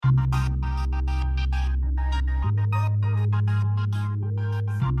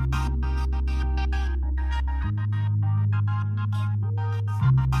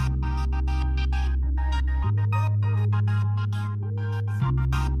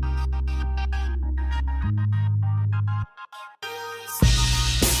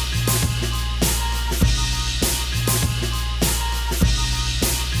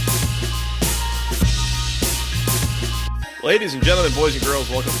Ladies and gentlemen, boys and girls,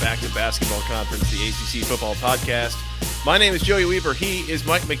 welcome back to Basketball Conference, the ACC Football Podcast. My name is Joey Weaver. He is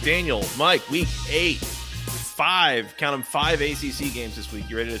Mike McDaniel. Mike, week 8, count them, 5 ACC games this week.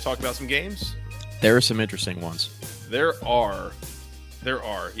 You ready to talk about some games? There are some interesting ones. There are.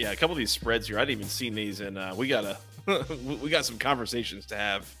 Yeah, a couple of these spreads here. I hadn't even seen these, and we got some conversations to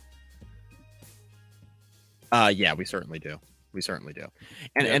have. Yeah, we certainly do.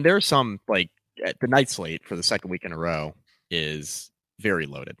 And there's some, like, the night slate for the second week in a row is very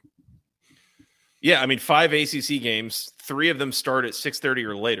loaded. Yeah, I mean, 5 ACC games, 3 of them start at 6:30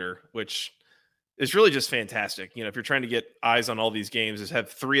 or later, which is really just fantastic. You know, if you're trying to get eyes on all these games, is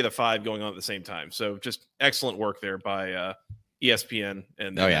have 3 of the 5 going on at the same time. So just excellent work there by ESPN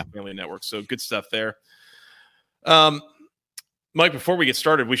and the Family Network. So good stuff there. Mike, before we get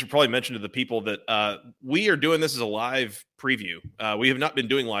started, we should probably mention to the people that we are doing this as a live preview. We have not been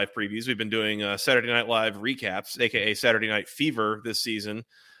doing live previews. We've been doing Saturday Night Live recaps, a.k.a. Saturday Night Fever this season.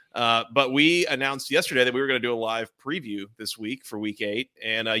 But we announced yesterday that we were going to do a live preview this week for week 8.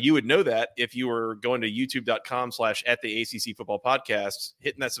 And you would know that if you were going to youtube.com/@the-ACC Football Podcast,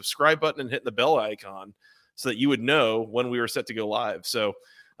 hitting that subscribe button and hitting the bell icon so that you would know when we were set to go live. So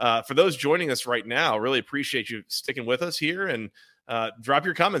for those joining us right now, really appreciate you sticking with us here and drop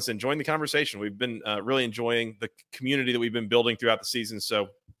your comments and join the conversation. We've been really enjoying the community that we've been building throughout the season. So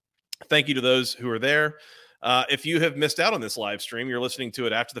thank you to those who are there. If you have missed out on this live stream, you're listening to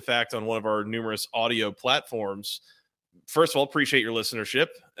it after the fact on one of our numerous audio platforms. First of all, appreciate your listenership.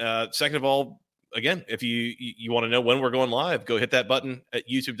 Second of all, again, if you want to know when we're going live, go hit that button at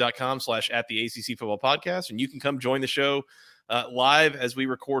youtube.com/@the-ACC Football Podcast, and you can come join the show live as we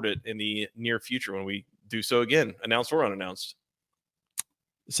record it in the near future when we do so again, announced or unannounced.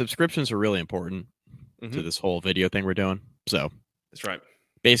 Subscriptions are really important to this whole video thing we're doing. So that's right.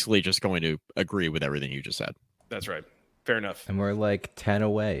 Basically just going to agree with everything you just said. That's right. Fair enough. And we're like 10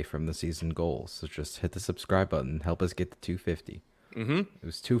 away from the season goals. So just hit the subscribe button. Help us get to 250. It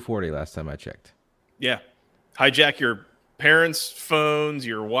was 240 last time I checked. Yeah. Hijack your parents' phones,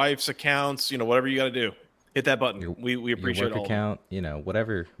 your wife's accounts, whatever you got to do. Hit that button. We appreciate your work account,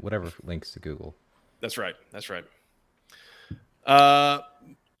 whatever links to Google. That's right.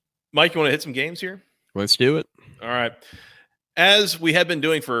 Mike, you want to hit some games here? Let's do it. All right. As we have been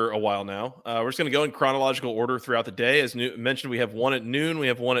doing for a while now, we're just going to go in chronological order throughout the day. As mentioned, we have 1 at noon, we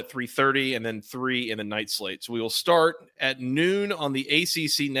have 1 at 3:30, and then 3 in the night slate. So we will start at noon on the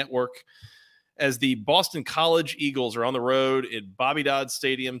ACC network as the Boston College Eagles are on the road at Bobby Dodd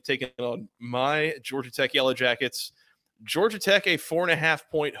Stadium, taking on my Georgia Tech Yellow Jackets. Georgia Tech, a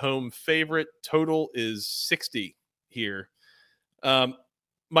 4.5-point home favorite. Total is 60 here.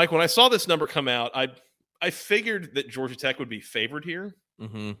 Mike, when I saw this number come out, I figured that Georgia Tech would be favored here.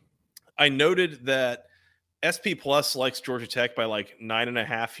 I noted that SP Plus likes Georgia Tech by like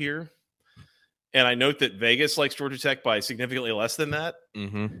 9.5 here. And I note that Vegas likes Georgia Tech by significantly less than that.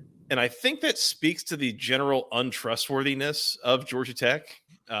 And I think that speaks to the general untrustworthiness of Georgia Tech.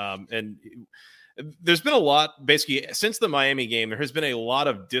 And there's been a lot, basically, since the Miami game, there has been a lot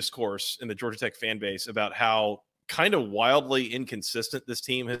of discourse in the Georgia Tech fan base about how kind of wildly inconsistent this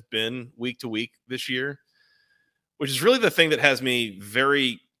team has been week to week this year, which is really the thing that has me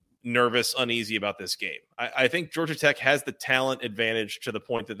very nervous, uneasy about this game. I think Georgia Tech has the talent advantage to the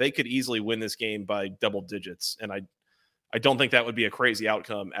point that they could easily win this game by double digits. And I don't think that would be a crazy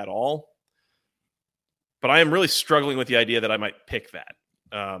outcome at all. But I am really struggling with the idea that I might pick that.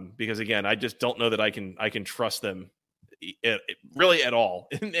 Because again, I just don't know that I can trust them really at all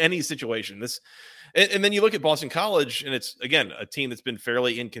in any situation. And then you look at Boston College, and it's, again, a team that's been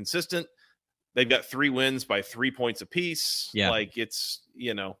fairly inconsistent. They've got 3 wins by 3 points apiece. Yeah. Like it's,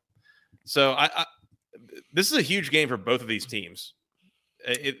 so this is a huge game for both of these teams.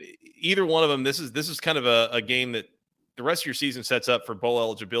 Either one of them, this is kind of a game that the rest of your season sets up for bowl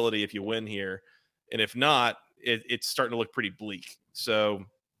eligibility if you win here. And if not, it's starting to look pretty bleak. So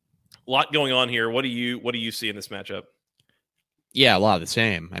a lot going on here. What do you see in this matchup? Yeah, a lot of the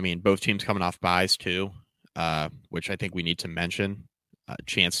same. I mean, both teams coming off buys too, which I think we need to mention. A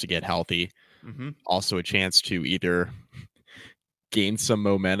chance to get healthy. Also a chance to either gain some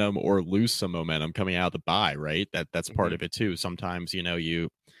momentum or lose some momentum coming out of the bye, right? That's part of it too. Sometimes, you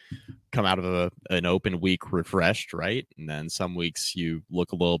come out of an open week refreshed, right? And then some weeks you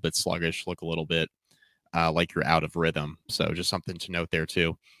look a little bit sluggish, look a little bit like you're out of rhythm. So just something to note there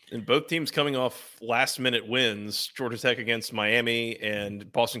too. And both teams coming off last-minute wins, Georgia Tech against Miami and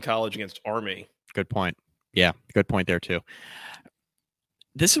Boston College against Army. Good point. Yeah, good point there too.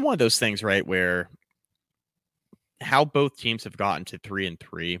 This is one of those things, right, where how both teams have gotten to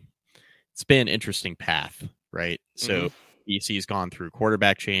 3-3, it's been an interesting path, right? So BC's gone through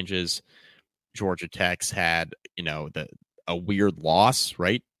quarterback changes. Georgia Tech's had, a weird loss,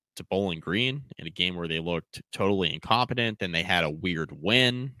 right, to Bowling Green in a game where they looked totally incompetent. Then they had a weird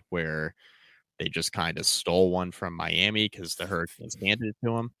win where they just kind of stole one from Miami because the Hurricanes handed it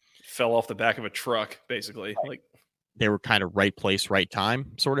to them. Fell off the back of a truck, basically. Like they were kind of right place, right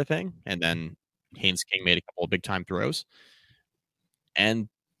time sort of thing. And then Haynes King made a couple of big time throws. And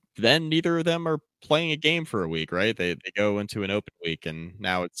then neither of them are playing a game for a week, right? They go into an open week, and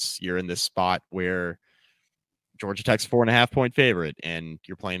now you're in this spot where Georgia Tech's 4.5-point favorite, and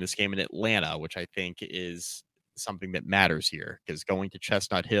you're playing this game in Atlanta, which I think is something that matters here, because going to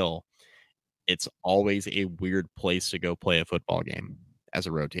Chestnut Hill, it's always a weird place to go play a football game as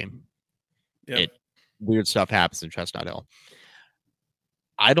a road team. Yeah. Weird stuff happens in Chestnut Hill.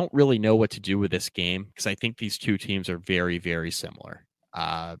 I don't really know what to do with this game because I think these two teams are very, very similar.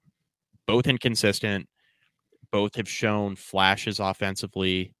 Both inconsistent. Both have shown flashes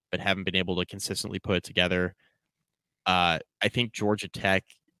offensively, but haven't been able to consistently put it together. I think Georgia Tech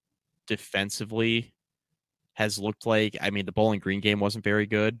defensively has looked like, the Bowling Green game wasn't very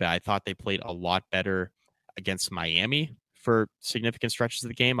good, but I thought they played a lot better against Miami for significant stretches of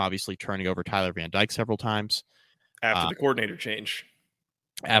the game, obviously turning over Tyler Van Dyke several times. After the coordinator change.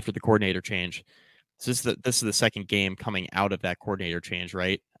 So this is the second game coming out of that coordinator change,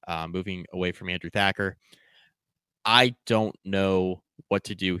 right? Moving away from Andrew Thacker. I don't know what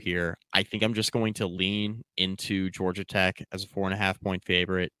to do here. I think I'm just going to lean into Georgia Tech as a 4.5-point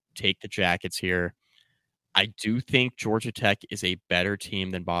favorite, take the Jackets here. I do think Georgia Tech is a better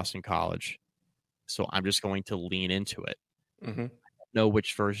team than Boston College. So I'm just going to lean into it. Mm-hmm. I don't know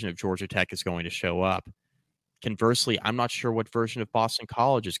which version of Georgia Tech is going to show up. Conversely, I'm not sure what version of Boston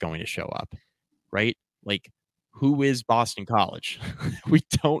College is going to show up, right? Like, who is Boston College? We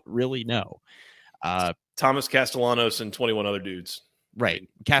don't really know. Thomas Castellanos and 21 other dudes. Right.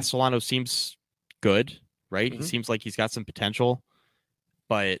 Castellanos seems good, right? Mm-hmm. He seems like he's got some potential,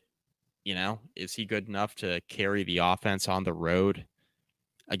 but, is he good enough to carry the offense on the road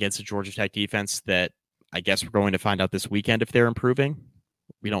against a Georgia Tech defense that I guess we're going to find out this weekend if they're improving?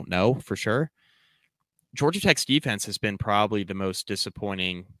 We don't know for sure. Georgia Tech's defense has been probably the most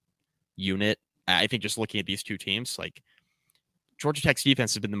disappointing unit. I think just looking at these two teams, like Georgia Tech's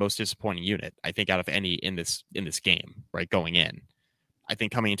defense has been the most disappointing unit, I think, out of any in this game, right? Going in. I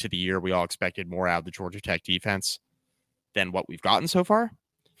think coming into the year, we all expected more out of the Georgia Tech defense than what we've gotten so far.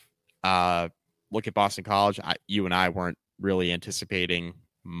 Look at Boston College. You and I weren't really anticipating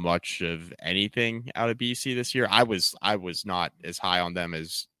much of anything out of BC this year. I was not as high on them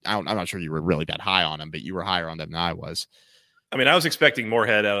as I'm not sure you were really that high on them, but you were higher on them than I was. I was expecting more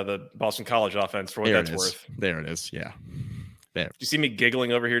head out of the Boston College offense for what that's worth. There it is. Yeah. There. You see me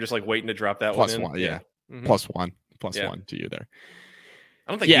giggling over here, just like waiting to drop that plus one in? One, yeah. Mm-hmm. Plus one to you there.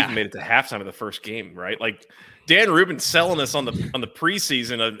 I don't think he even made it to halftime of the first game, right? Like Dan Rubin selling us on the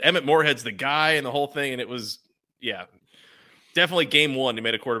preseason. Emmett Moorhead's the guy and the whole thing, and it was definitely game one. He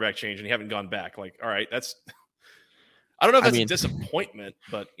made a quarterback change, and he haven't gone back. Like, all right, that's. I don't know if that's a disappointment,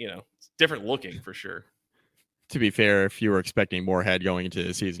 but it's different looking for sure. To be fair, if you were expecting Moorhead going into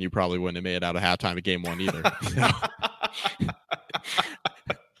the season, you probably wouldn't have made it out of halftime of game one either.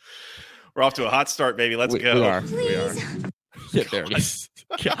 We're off to a hot start, baby. Let's go. We are. Yeah, there it is.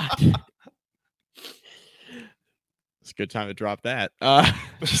 God. It's a good time to drop that.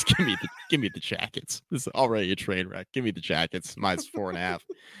 Just give me the Jackets. This is already a train wreck. Give me the Jackets. Minus 4.5.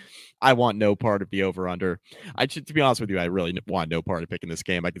 I want no part of the over/under. To be honest with you, I really want no part of picking this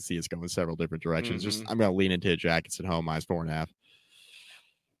game. I can see it's going several different directions. Mm-hmm. I'm going to lean into the Jackets at home minus 4.5.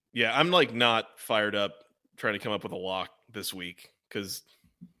 Yeah, I'm like not fired up trying to come up with a lock this week because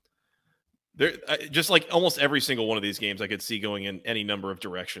there just like almost every single one of these games I could see going in any number of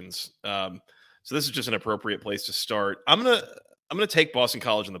directions. So this is just an appropriate place to start. I'm gonna take Boston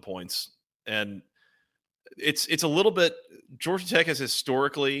College in the points, and it's a little bit. Georgia Tech has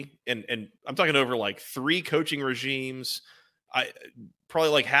historically, and I'm talking over like 3 coaching regimes, probably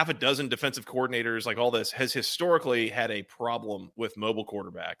like half a dozen defensive coordinators, like all this has historically had a problem with mobile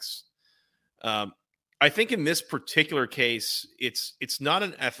quarterbacks. I think in this particular case, it's not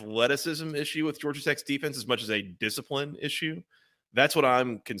an athleticism issue with Georgia Tech's defense as much as a discipline issue. That's what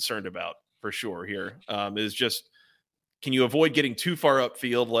I'm concerned about for sure here. Is just, can you avoid getting too far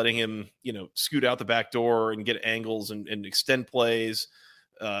upfield, letting him, scoot out the back door and get angles and extend plays,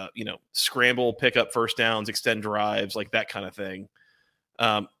 scramble, pick up first downs, extend drives, like that kind of thing.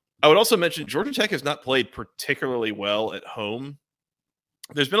 I would also mention Georgia Tech has not played particularly well at home.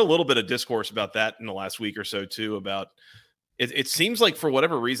 There's been a little bit of discourse about that in the last week or so too, about it seems like for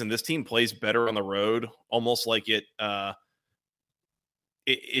whatever reason, this team plays better on the road, almost like it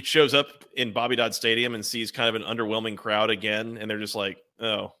it shows up in Bobby Dodd Stadium and sees kind of an underwhelming crowd again, and they're just like,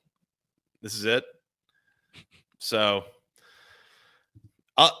 oh, this is it. So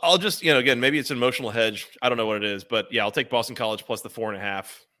I'll just, again, maybe it's an emotional hedge. I don't know what it is, but yeah, I'll take Boston College plus the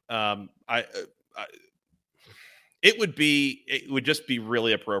 4.5. It would just be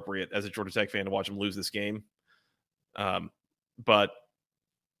really appropriate as a Georgia Tech fan to watch them lose this game. But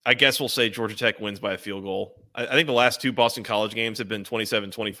I guess we'll say Georgia Tech wins by a field goal. I think the last 2 Boston College games have been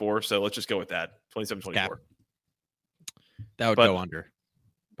 27-24, so let's just go with that, 27-24. Yeah. That would go under,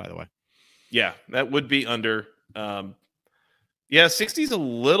 by the way. Yeah, that would be under. 60 is a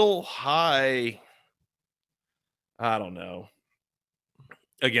little high. I don't know.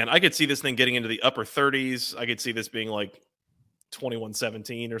 Again, I could see this thing getting into the upper 30s. I could see this being like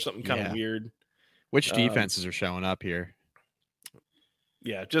 21-17 or something kind of weird. Which defenses are showing up here?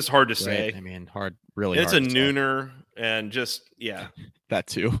 Yeah, just hard to say. I mean, really it's hard. It's a nooner and just, that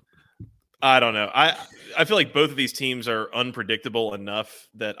too. I don't know. I feel like both of these teams are unpredictable enough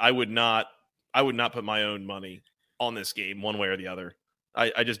that I would not put my own money on this game one way or the other.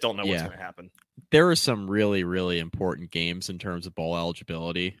 I just don't know what's going to happen. There are some really, really important games in terms of bowl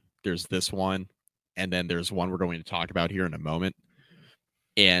eligibility. There's this one, and then there's one we're going to talk about here in a moment.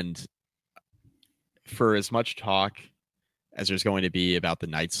 And for as much talk as there's going to be about the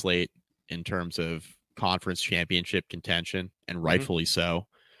night slate in terms of conference championship contention, and rightfully so,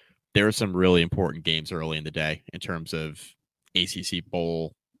 there are some really important games early in the day in terms of ACC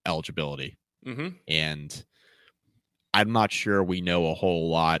bowl eligibility. And I'm not sure we know a whole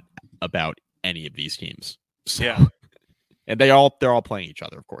lot about any of these teams. So, yeah. And they're all playing each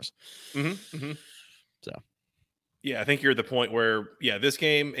other, of course. So, yeah, I think you're at the point where, this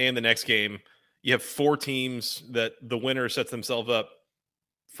game and the next game, you have 4 teams that the winner sets themselves up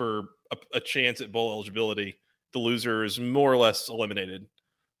for a chance at bowl eligibility. The loser is more or less eliminated.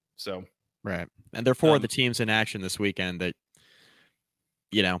 So, right. And there are 4 of the teams in action this weekend that,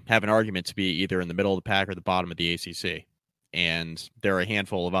 have an argument to be either in the middle of the pack or the bottom of the ACC. And there are a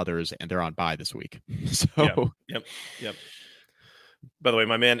handful of others, and they're on bye this week. So, Yep. By the way,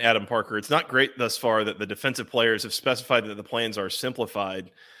 my man Adam Parker, it's not great thus far that the defensive players have specified that the plans are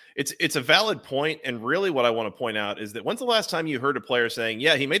simplified. It's a valid point, and really what I want to point out is that when's the last time you heard a player saying,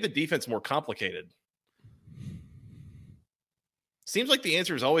 he made the defense more complicated? Seems like the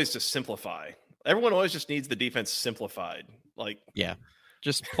answer is always to simplify. Everyone always just needs the defense simplified.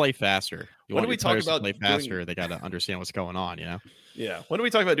 Just play faster. When do we talk about play faster? They got to understand what's going on, Yeah. When do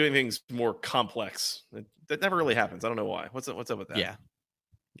we talk about doing things more complex? That never really happens. I don't know why. What's up with that? Yeah.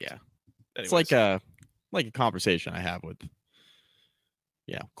 Anyways. It's like a conversation I have with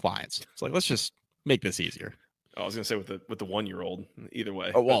clients. It's like, let's just make this easier. I was gonna say with the 1-year-old. Either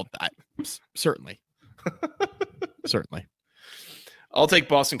way. Oh well, certainly. Certainly. I'll take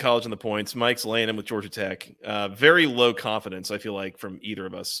Boston College on the points. Mike's laying in with Georgia Tech. Very low confidence, I feel like, from either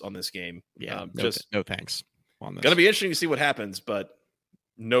of us on this game. Yeah, no thanks. Going to be interesting to see what happens, but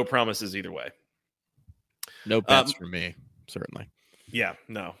no promises either way. No bets for me, certainly. Yeah,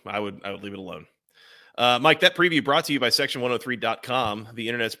 no, I would leave it alone. Mike, that preview brought to you by Section103.com, the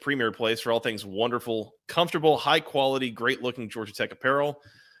internet's premier place for all things wonderful, comfortable, high-quality, great-looking Georgia Tech apparel.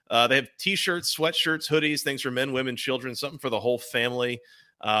 They have T-shirts, sweatshirts, hoodies, things for men, women, children, something for the whole family.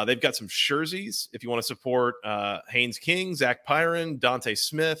 They've got some jerseys if you want to support Haynes King, Zach Pyron, Dante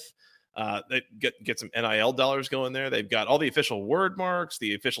Smith. They get some NIL dollars going there. They've got all the official word marks,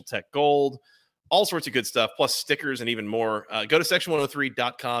 the official Tech Gold, all sorts of good stuff, plus stickers and even more. Go to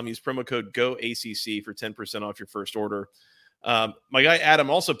Section103.com. Use promo code GOACC for 10% off your first order. My guy Adam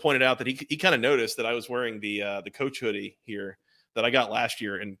also pointed out that he kind of noticed that I was wearing the coach hoodie here that I got last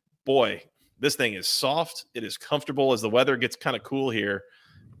year. And boy, this thing is soft. It is comfortable as the weather gets kind of cool here.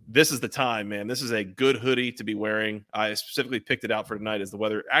 This is the time, man. This is a good hoodie to be wearing. I specifically picked it out for tonight as the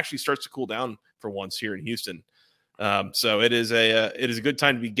weather actually starts to cool down for once here in Houston. So it is a good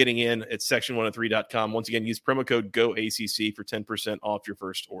time to be getting in at Section103.com. Once again, use promo code GOACC for 10% off your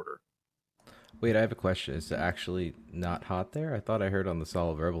first order. Wait, I have a question. Is it actually not hot there? I thought I heard on the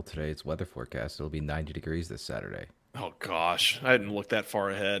Solid Verbal today it's weather forecast. It'll be 90 degrees this Saturday. Oh, gosh. I didn't look that far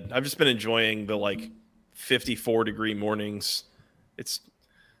ahead. I've just been enjoying the, 54-degree mornings. It's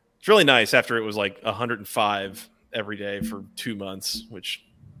really nice after it was, 105 every day for 2 months, which,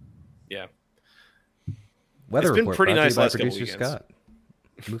 yeah. Weather it's been pretty nice last couple weekends. Scott.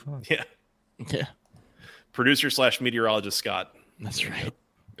 Move on. Yeah. Producer/meteorologist Scott. That's right.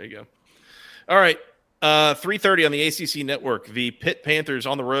 There you go. All right. 3:30 on the ACC network. The Pitt Panthers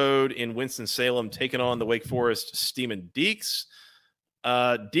on the road in Winston-Salem taking on the Wake Forest Steeman Deeks.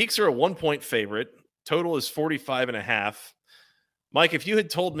 Deeks are a 1-point favorite. Total is 45.5. Mike, if you had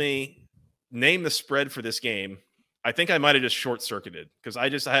told me name the spread for this game, I think I might have just short circuited because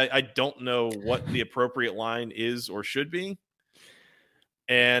I don't know what the appropriate line is or should be.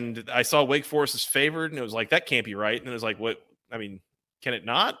 And I saw Wake Forest is favored, and it was like, that can't be right. And it was like, what? I mean, can it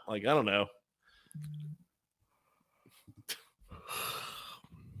not? Like, I don't know.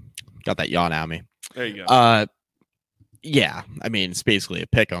 Got that yawn out of me. There you go. Yeah, I mean, it's basically a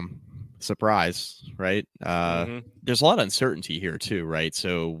pick 'em surprise, right? There's a lot of uncertainty here too, right?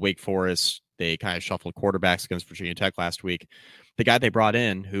 So Wake Forest, they kind of shuffled quarterbacks against Virginia Tech last week. The guy they brought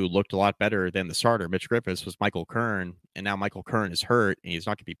in who looked a lot better than the starter, Mitch Griffiths, was Michael Kern, and now Michael Kern is hurt and he's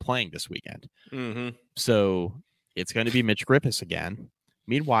not going to be playing this weekend. So it's going to be Mitch Griffiths again.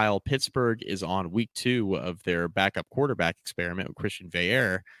 Meanwhile, Pittsburgh is on week 2 of their backup quarterback experiment with Christian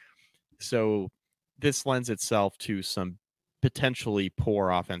Veillere. So this lends itself to some potentially poor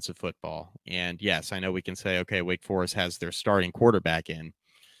offensive football. And yes, I know we can say, okay, Wake Forest has their starting quarterback in,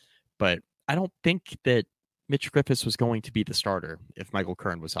 but I don't think that Mitch Griffiths was going to be the starter if Michael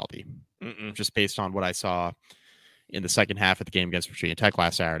Kern was healthy, just based on what I saw in the second half of the game against Virginia Tech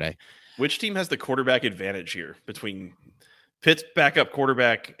last Saturday. Which team has the quarterback advantage here between Pitt's backup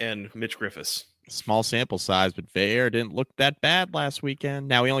quarterback and Mitch Griffiths? Small sample size, but Veillere didn't look that bad last weekend.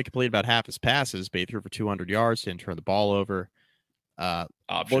 Now, he only completed about half his passes, but he threw for 200 yards, didn't turn the ball over.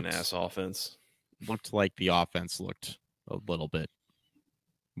 Option-ass offense. Looked like the offense looked a little bit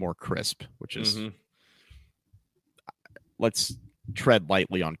more crisp, which is... Let's tread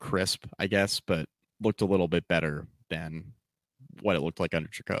lightly on crisp, I guess, but looked a little bit better than what it looked like under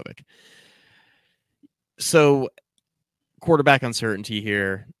Dracovic. So, quarterback uncertainty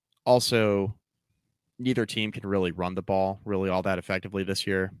here. Also, neither team can really run the ball really all that effectively this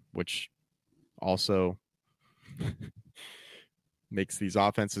year, which also makes these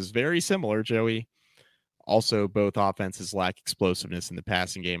offenses very similar, Joey. Also, both offenses lack explosiveness in the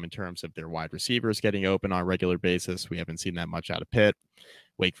passing game in terms of their wide receivers getting open on a regular basis. We haven't seen that much out of Pitt.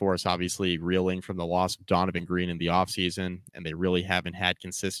 Wake Forest obviously reeling from the loss of Donovan Green in the offseason, and they really haven't had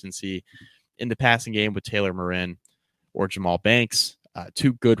consistency in the passing game with Taylor Marin or Jamal Banks.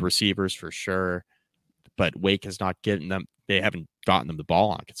 2 good receivers for sure, but Wake has not gotten them. They haven't gotten them the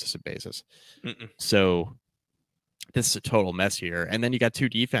ball on a consistent basis. So this is a total mess here. And then you got 2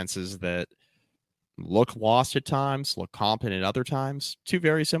 defenses that look lost at times, look competent at other times. 2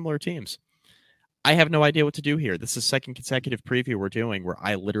 very similar teams. I have no idea what to do here. This is second consecutive preview we're doing where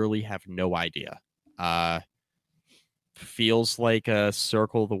I literally have no idea. Feels like a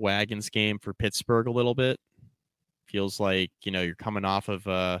circle the wagons game for Pittsburgh a little bit. Feels like, you're coming off of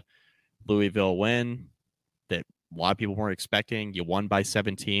a Louisville win that a lot of people weren't expecting. You won by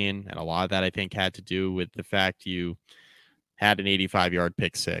 17, and a lot of that, I think, had to do with the fact you had an 85-yard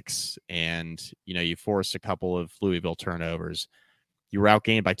pick six, and, you forced a couple of Louisville turnovers. You were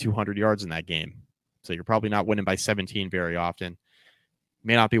outgained by 200 yards in that game. So you're probably not winning by 17 very often.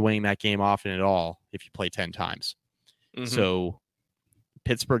 May not be winning that game often at all if you play 10 times. So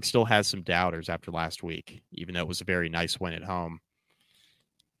Pittsburgh still has some doubters after last week, even though it was a very nice win at home.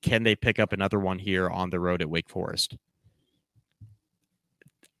 Can they pick up another one here on the road at Wake Forest?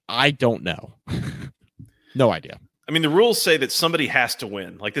 I don't know. No idea. I mean, the rules say that somebody has to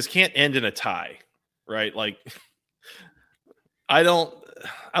win. Like, this can't end in a tie, right? Like,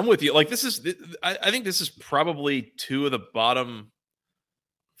 I'm with you. Like, I think this is probably 2 of the bottom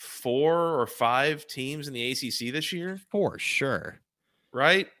 4 or 5 teams in the ACC this year. For sure.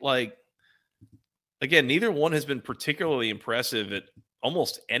 Right? Like, again, neither one has been particularly impressive at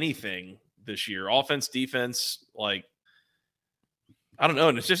almost anything this year. Offense, defense, like, I don't know.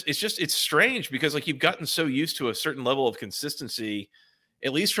 And it's strange because, like, you've gotten so used to a certain level of consistency,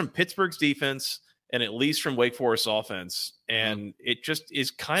 at least from Pittsburgh's defense and at least from Wake Forest's offense. And it just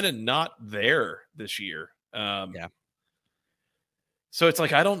is kind of not there this year. Yeah. So it's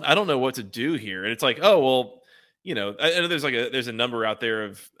like, I don't know what to do here. And it's like, oh, well, I know there's a number out there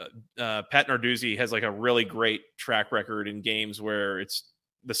of Pat Narduzzi has like a really great track record in games where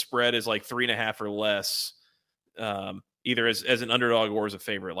the spread is like 3.5 or less, either as an underdog or as a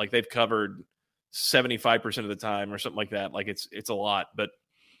favorite. Like, they've covered 75% of the time or something like that. Like, it's a lot, but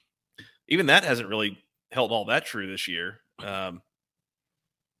even that hasn't really held all that true this year. I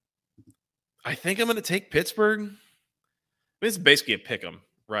think I'm going to take Pittsburgh. It's basically a pick 'em,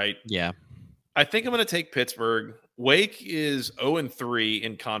 right? Yeah. I think I'm going to take Pittsburgh. Wake is 0-3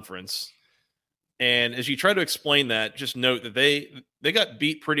 in conference. And as you try to explain that, just note that they got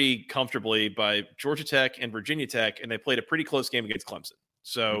beat pretty comfortably by Georgia Tech and Virginia Tech, and they played a pretty close game against Clemson.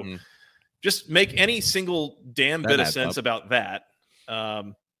 So just make any single damn bit of sense about that.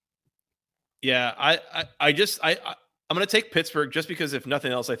 Yeah, I'm going to take Pittsburgh just because, if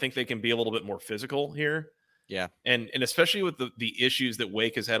nothing else, I think they can be a little bit more physical here. Yeah. And especially with the issues that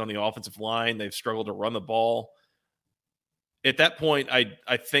Wake has had on the offensive line, they've struggled to run the ball. At that point,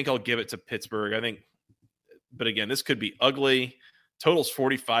 I think I'll give it to Pittsburgh. I think, but again, this could be ugly. Total's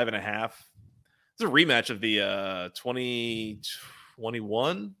 45.5. It's a rematch of the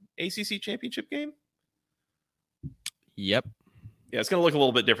 2021 ACC championship game. Yep. Yeah, it's going to look a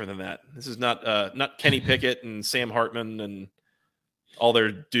little bit different than that. This is not Kenny Pickett and Sam Hartman and all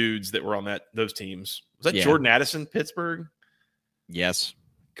their dudes that were on those teams. Was that Jordan Addison, Pittsburgh? Yes.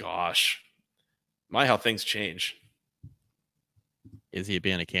 Gosh. My, how things change. Is he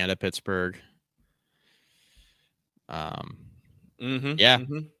being a Canada, Pittsburgh? Yeah.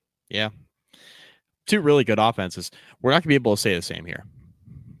 Mm-hmm. Yeah. Two really good offenses. We're not going to be able to say the same here.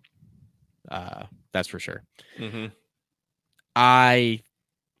 That's for sure. Mm-hmm. If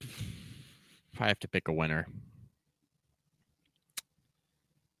I have to pick a winner,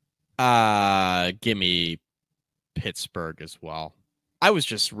 give me Pittsburgh as well. I was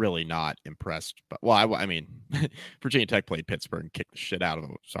just really not impressed. But I mean, Virginia Tech played Pittsburgh and kicked the shit out of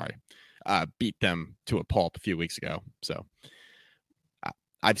them. Sorry, beat them to a pulp a few weeks ago. So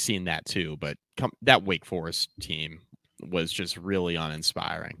I've seen that too. But that Wake Forest team was just really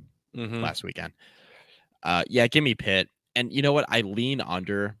uninspiring last weekend. Yeah, give me Pitt. And you know what? I lean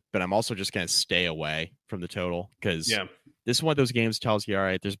under, but I'm also just going to stay away from the total because this is one of those games that tells you, all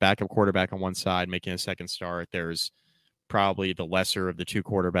right, there's backup quarterback on one side making a second start. There's probably the lesser of the two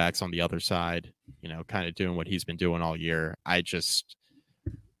quarterbacks on the other side, kind of doing what he's been doing all year.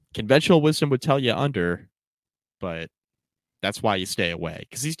 Conventional wisdom would tell you under, but that's why you stay away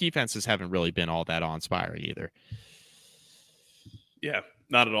because these defenses haven't really been all that awe-inspiring either. Yeah,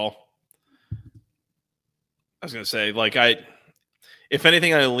 not at all. I was going to say, if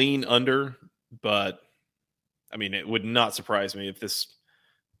anything, I lean under, but I mean, it would not surprise me if this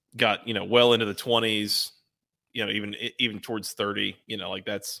got, well into the 20s, even towards 30,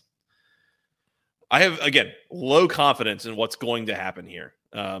 I have, again, low confidence in what's going to happen here.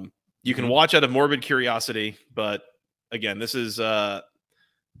 You can watch out of morbid curiosity, but again, this is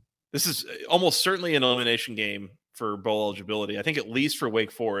almost certainly an elimination game for bowl eligibility. I think at least for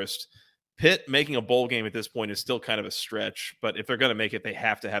Wake Forest. Pitt making a bowl game at this point is still kind of a stretch, but if they're going to make it, they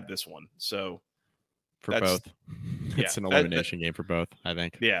have to have this one. So for both, it's an elimination game for both, I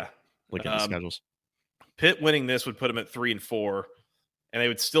think. Yeah. Look at the schedules. Pitt winning this would put them at 3-4, and they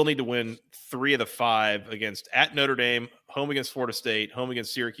would still need to win 3 of the 5 against at Notre Dame, home against Florida State, home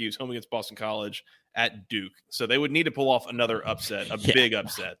against Syracuse, home against Boston College, at Duke. So they would need to pull off another upset, big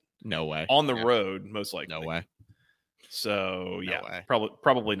upset. No way. On the road, most likely. No way. So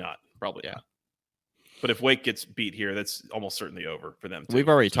probably not. Probably not. But if Wake gets beat here, that's almost certainly over for them too. We've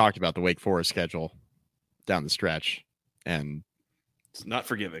already talked about the Wake Forest schedule down the stretch, and it's not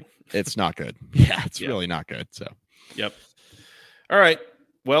forgiving. It's not good. Yeah, it's really not good. So, yep. All right.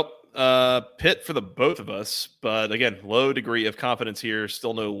 Well, Pitt for the both of us, but again, low degree of confidence here.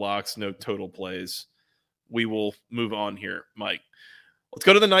 Still no locks, no total plays. We will move on here, Mike. Let's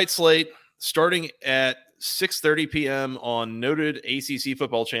go to the night slate, starting at 6:30 p.m. on noted ACC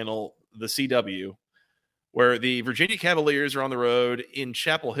football channel, the CW, where the Virginia Cavaliers are on the road in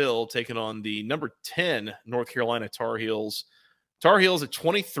Chapel Hill, taking on the number 10 North Carolina Tar Heels. Tar Heels a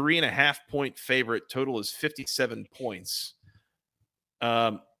 23.5-point favorite. Total is 57 points.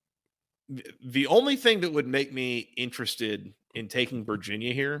 The only thing that would make me interested in taking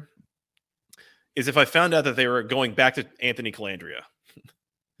Virginia here is if I found out that they were going back to Anthony Calandria.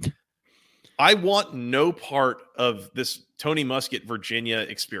 I want no part of this Tony Muskett Virginia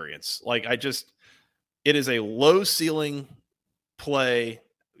experience. It is a low ceiling play.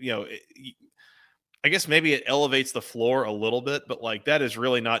 I guess maybe it elevates the floor a little bit, but that is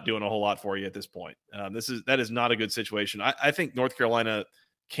really not doing a whole lot for you at this point. That is not a good situation. I think North Carolina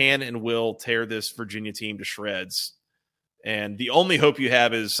can and will tear this Virginia team to shreds. And the only hope you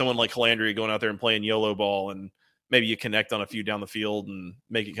have is someone like Calandria going out there and playing YOLO ball, and maybe you connect on a few down the field and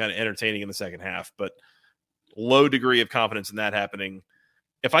make it kind of entertaining in the second half. But low degree of confidence in that happening.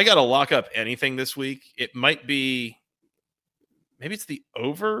 If I got to lock up anything this week, it might be maybe it's the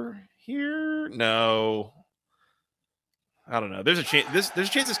over here. No, I don't know. There's a chance. There's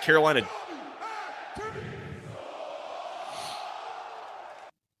a chance this Carolina.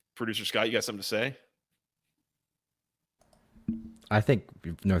 Producer Scott, you got something to say? I think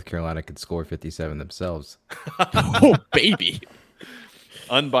North Carolina could score 57 themselves. Oh, baby.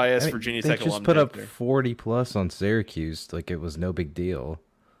 Unbiased Virginia Tech alum. They just put up 40 plus on Syracuse like it was no big deal.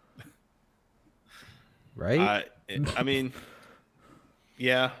 Right? I mean,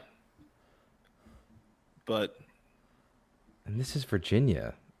 yeah. But And this is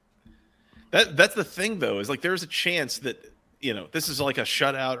Virginia. That's the thing, though, is like there's a chance that, this is like a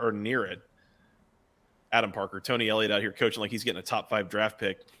shutout or near it. Adam Parker, Tony Elliott out here coaching like he's getting a top 5 draft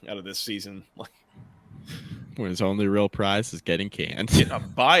pick out of this season. Like, when his only real prize is getting canned. Getting a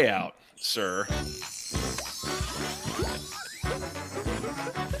buyout, sir.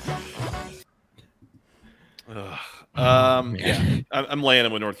 Yeah, I'm laying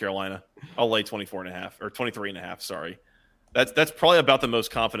him with North Carolina. I'll lay 24.5 or 23.5. Sorry, that's probably about the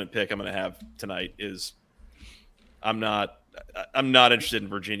most confident pick I'm going to have tonight. I'm not interested in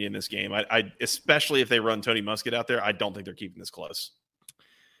Virginia in this game. I especially if they run Tony Muskett out there, I don't think they're keeping this close.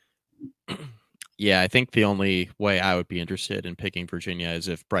 Yeah, I think the only way I would be interested in picking Virginia is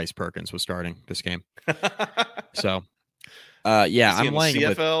if Bryce Perkins was starting this game. So, yeah, I'm laying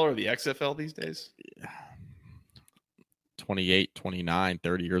the CFL or the XFL these days. 28, 29,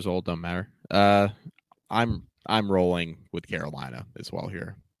 30 years old, don't matter. I'm rolling with Carolina as well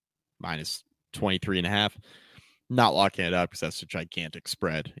here. Minus 23.5. Not locking it up because that's a gigantic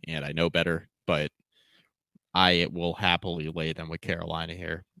spread, and I know better, but I will happily lay them with Carolina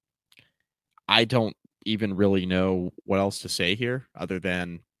here. I don't even really know what else to say here other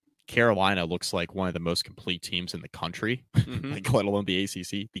than Carolina looks like one of the most complete teams in the country, like let alone the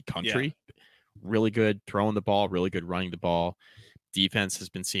ACC, the country. Yeah. Really good throwing the ball, really good running the ball. Defense has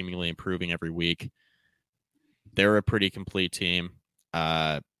been seemingly improving every week. They're a pretty complete team.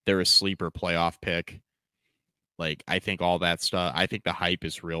 They're a sleeper playoff pick. Like, I think all that stuff, I think the hype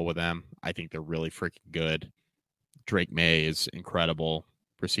is real with them. I think they're really freaking good. Drake May is incredible.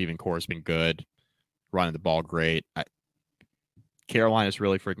 Receiving core has been good. Running the ball great. Carolina's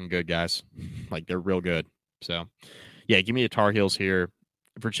really freaking good, guys. Like, they're real good. So, yeah, give me the Tar Heels here.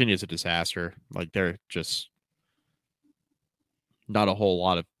 Virginia's a disaster. Like, they're just not a whole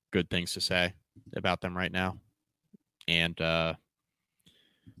lot of good things to say about them right now. And I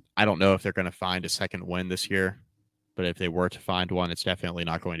don't know if they're going to find a second win this year, but if they were to find one, it's definitely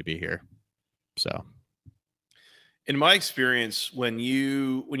not going to be here. So, in my experience, when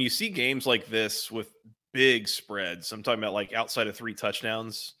you see games like this with big spreads, I'm talking about like outside of 3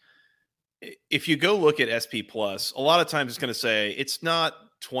 touchdowns. If you go look at SP Plus, a lot of times it's going to say it's not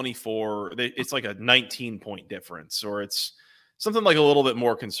 24, it's like a 19-point difference, or it's something like a little bit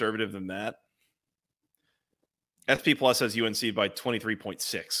more conservative than that. SP Plus has UNC by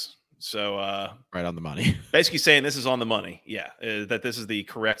 23.6. So right on the money. Basically saying this is on the money. Yeah, that this is the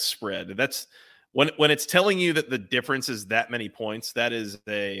correct spread. That's when it's telling you that the difference is that many points, that is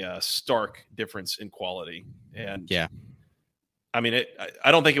a stark difference in quality. And yeah. I mean,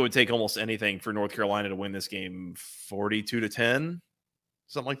 I don't think it would take almost anything for North Carolina to win this game 42-10,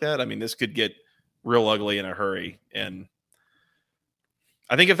 something like that. I mean, this could get real ugly in a hurry. And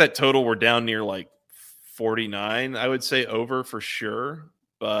I think if that total were down near like 49, I would say over for sure.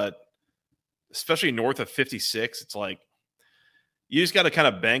 But especially north of 56, it's like you just got to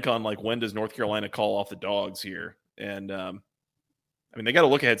kind of bank on like when does North Carolina call off the dogs here. And I mean, they got a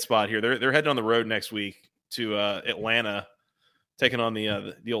look ahead spot here. They're heading on the road next week to Atlanta, taking on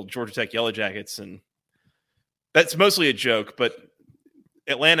the old Georgia Tech Yellow Jackets, and that's mostly a joke, but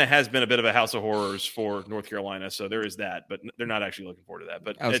Atlanta has been a bit of a house of horrors for North Carolina, so there is that, but they're not actually looking forward to that.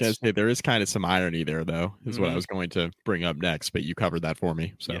 But I was going to say there is kind of some irony there, though, is what I was going to bring up next, but you covered that for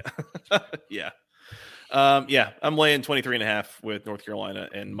me. So yeah. I'm laying 23.5 with North Carolina,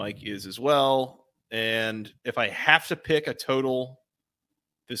 and Mike is as well. And if I have to pick a total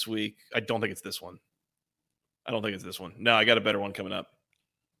this week, I don't think it's this one. No, I got a better one coming up.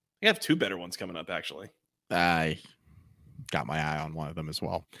 I have 2 better ones coming up, actually. I got my eye on one of them as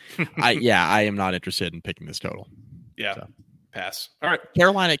well. I am not interested in picking this total. Yeah, so. Pass. All right.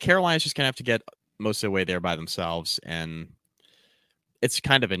 Carolina's just going to have to get most of the way there by themselves, and it's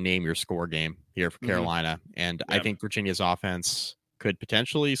kind of a name your score game here for Carolina. And I think Virginia's offense could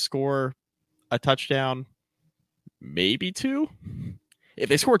potentially score a touchdown, maybe 2. If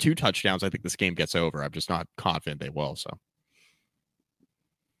they score 2 touchdowns, I think this game gets over. I'm just not confident they will. So,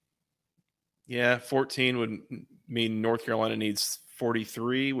 yeah, 14 would mean North Carolina needs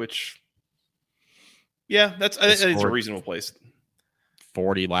 43, which, yeah, I think it's a reasonable place.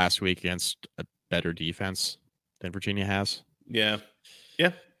 40 last week against a better defense than Virginia has. Yeah,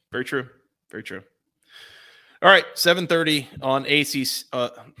 very true. All right, 7:30 on ABC.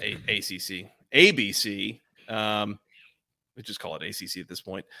 We just call it ACC at this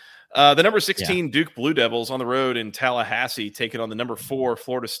point. The number 16 Duke Blue Devils on the road in Tallahassee, taking on the number 4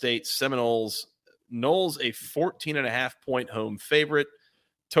 Florida State Seminoles. Noles a 14.5-point home favorite.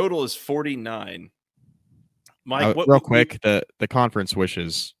 Total is 49. Mike, real quick, the conference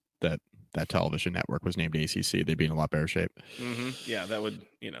wishes that that television network was named ACC, they'd be in a lot better shape. Yeah, that would,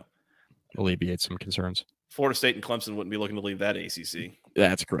 alleviate some concerns. Florida State and Clemson wouldn't be looking to leave that ACC.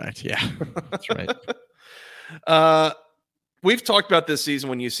 That's correct. Yeah, that's right. We've talked about this season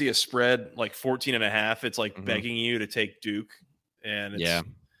when you see a spread like 14.5, it's like begging you to take Duke. And it's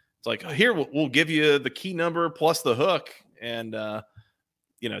like, here, we'll give you the key number plus the hook. And,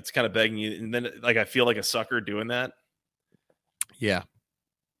 it's kind of begging you. And then like, I feel like a sucker doing that. Yeah.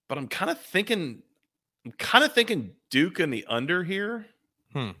 But I'm kind of thinking Duke in the under here.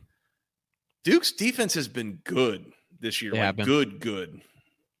 Duke's defense has been good this year. Like good.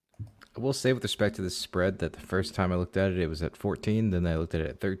 I will say with respect to the spread that the first time I looked at it, it was at 14. Then I looked at it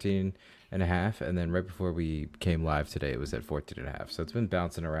at 13 and a half. And then right before we came live today, it was at 14 and a half. So it's been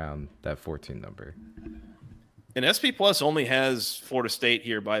bouncing around that 14 number. And SP Plus only has Florida State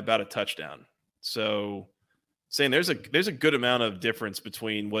here by about a touchdown. So saying there's a good amount of difference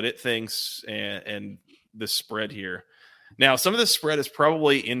between what it thinks and the spread here. Now, some of the spread is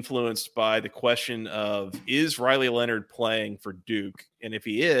probably influenced by the question of, is Riley Leonard playing for Duke? And if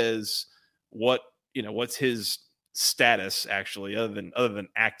he is, what's his status actually other than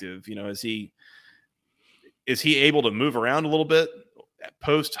active? Is he able to move around a little bit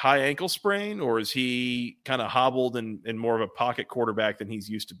post high ankle sprain, or is he kind of hobbled and more of a pocket quarterback than he's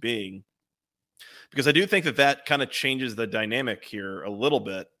used to being? Because I do think that kind of changes the dynamic here a little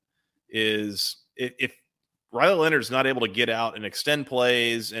bit. Is if Riley Leonard's not able to get out and extend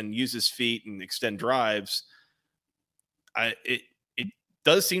plays and use his feet and extend drives, it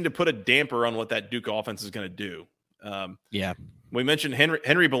does seem to put a damper on what that Duke offense is going to do. We mentioned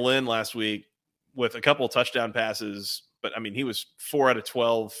Henry Boleyn last week with a couple of touchdown passes, but I mean, he was 4 out of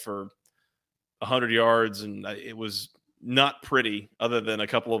 12 for 100 yards, and it was not pretty other than a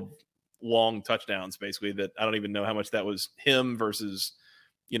couple of long touchdowns, basically, that I don't even know how much that was him versus,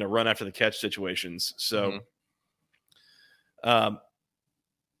 run after the catch situations. So I'm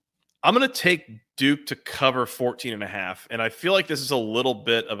going to take Duke to cover 14.5. And I feel like this is a little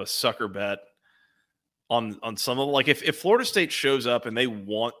bit of a sucker bet on some of them. Like if Florida State shows up and they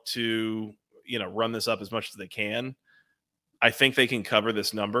want to, run this up as much as they can, I think they can cover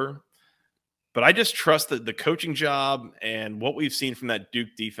this number. But I just trust that the coaching job and what we've seen from that Duke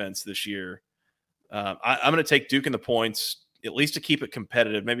defense this year. I'm going to take Duke in the points, at least to keep it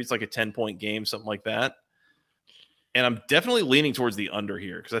competitive. Maybe it's like a 10-point game, something like that. And I'm definitely leaning towards the under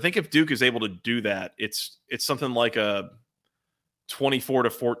here because I think if Duke is able to do that, it's something like a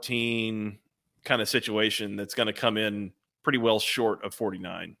 24-14 kind of situation that's going to come in pretty well short of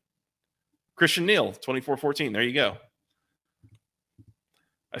 49. Christian Neal, 24-14. There you go.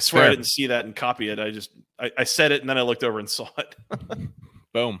 I swear I didn't see that and copy it. I said it and then I looked over and saw it.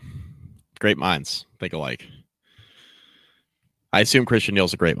 Boom. Great minds think alike. I assume Christian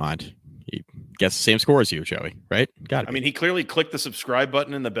Neal's a great mind. He gets the same score as you, Joey, right? Got it. I mean, he clearly clicked the subscribe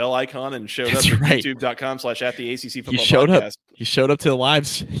button and the bell icon and showed up at youtube.com/@the-ACC football podcast. He showed up to the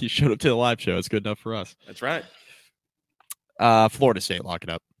lives. He showed up to the live show. It's good enough for us. That's right. Florida State, lock it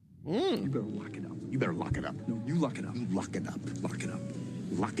up. You better lock it up. You better lock it up. No, you lock it up. You lock it up. Lock it up.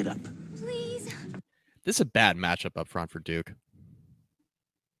 Lock it up. Please. This is a bad matchup up front for Duke.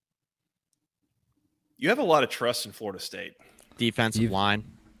 You have a lot of trust in Florida State. Defensive line.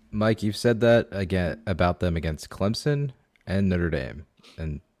 Mike, you've said that again about them against Clemson and Notre Dame.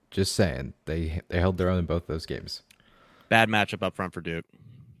 And just saying, they held their own in both those games. Bad matchup up front for Duke.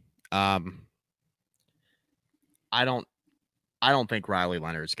 I don't think Riley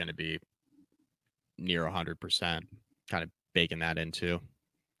Leonard is going to be near 100%. Kind of baking that into.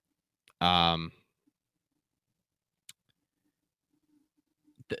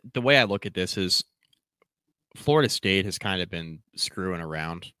 The way I look at this is Florida State has kind of been screwing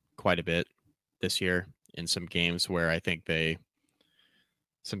around quite a bit this year in some games where I think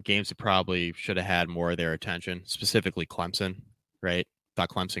some games that probably should have had more of their attention, specifically Clemson, right? Thought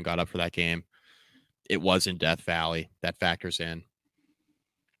Clemson got up for that game. It was in Death Valley. That factors in.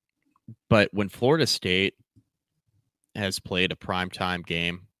 But when Florida State has played a primetime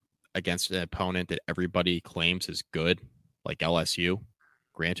game against an opponent that everybody claims is good, like LSU,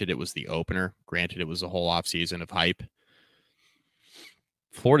 granted it was the opener, granted it was a whole offseason of hype,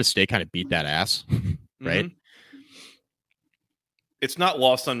 Florida State kind of beat that ass, right? Mm-hmm. It's not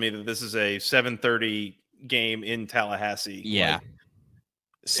lost on me that this is a 7:30 game in Tallahassee. Yeah.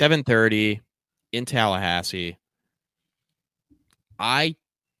 7:30 in Tallahassee. I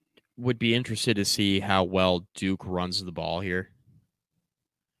would be interested to see how well Duke runs the ball here.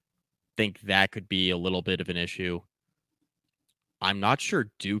 Think that could be a little bit of an issue. I'm not sure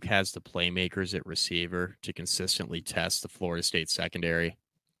Duke has the playmakers at receiver to consistently test the Florida State secondary.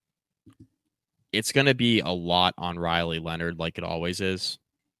 it's going to be a lot on Riley Leonard, like it always is.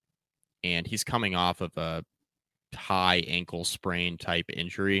 And he's coming off of a high ankle sprain type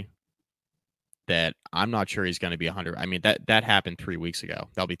injury that I'm not sure he's going to be 100. I mean, that happened 3 weeks ago.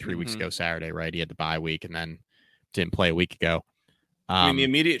 That'll be 3 weeks ago Saturday, right? He had the bye week and then didn't play a week ago. I mean, the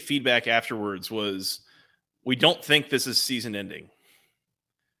immediate feedback afterwards was, we don't think this is season ending,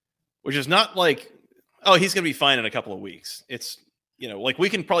 which is not like, oh, he's going to be fine in a couple of weeks. It's, like we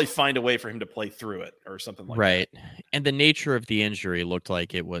can probably find a way for him to play through it or something like that. Right. And the nature of the injury looked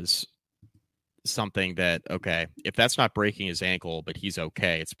like it was something that, okay, if that's not breaking his ankle, but he's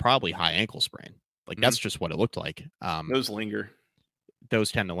okay, it's probably high ankle sprain. Like that's just what it looked like. Those linger.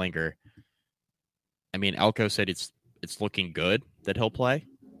 Those tend to linger. I mean, Elko said it's looking good that he'll play.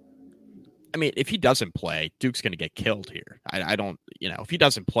 I mean, if he doesn't play, Duke's going to get killed here. I don't, if he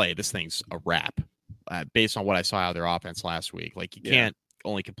doesn't play, this thing's a wrap. Based on what I saw out of their offense last week, like you can't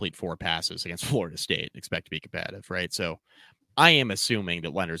only complete 4 passes against Florida State and expect to be competitive, right? So I am assuming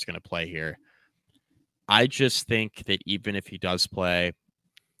that Leonard's going to play here. I just think that even if he does play,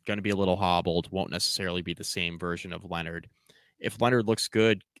 going to be a little hobbled, won't necessarily be the same version of Leonard. If Leonard looks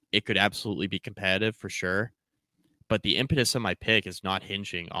good, it could absolutely be competitive for sure. But the impetus of my pick is not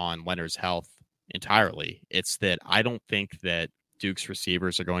hinging on Leonard's health entirely. It's that I don't think that Duke's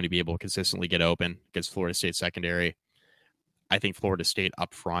receivers are going to be able to consistently get open against Florida State secondary. I think Florida State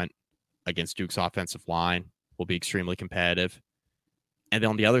up front against Duke's offensive line will be extremely competitive. And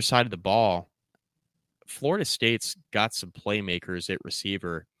then on the other side of the ball, Florida State's got some playmakers at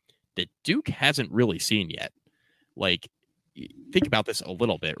receiver that Duke hasn't really seen yet. Like, think about this a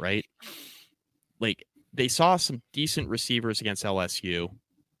little bit, right? Like, they saw some decent receivers against LSU.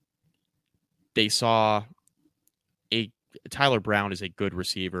 They saw Tyler Brown is a good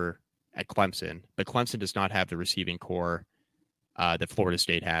receiver at Clemson, but Clemson does not have the receiving core that Florida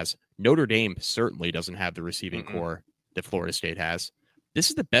State has. Notre Dame certainly doesn't have the receiving core that Florida State has. This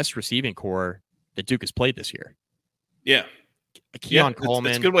is the best receiving core that Duke has played this year. Yeah. Keon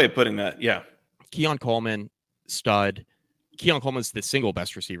Coleman. That's a good way of putting that. Yeah. Keon Coleman, stud. Keon Coleman's the single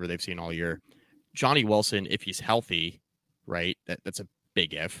best receiver they've seen all year. Johnny Wilson, if he's healthy, right, that's a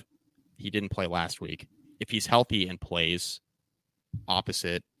big if. He didn't play last week. If he's healthy and plays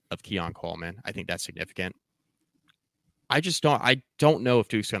opposite of Keon Coleman, I think that's significant. I don't know if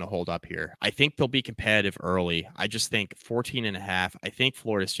Duke's going to hold up here. I think they'll be competitive early. I just think 14.5. I think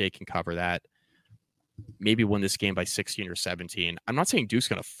Florida State can cover that. Maybe win this game by 16 or 17. I'm not saying Duke's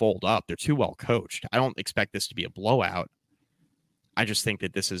going to fold up. They're too well coached. I don't expect this to be a blowout. I just think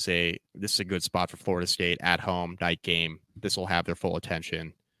that this is a good spot for Florida State at home, night game. This will have their full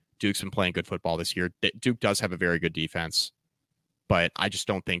attention. Duke's been playing good football this year. Duke does have a very good defense, but I just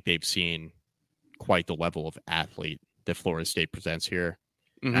don't think they've seen quite the level of athlete that Florida State presents here.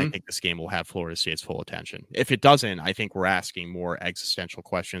 And I think this game will have Florida State's full attention. If it doesn't, I think we're asking more existential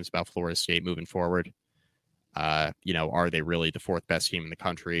questions about Florida State moving forward. Are they really the 4th best team in the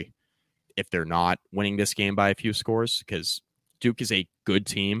country if they're not winning this game by a few scores? Because Duke is a good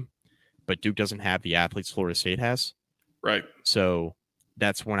team, but Duke doesn't have the athletes Florida State has. Right. So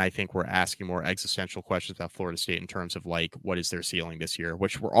that's when I think we're asking more existential questions about Florida State in terms of like, what is their ceiling this year,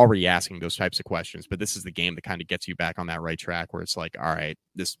 which we're already asking those types of questions. But this is the game that kind of gets you back on that right track where it's like, all right,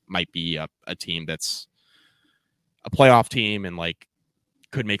 this might be a team that's a playoff team and like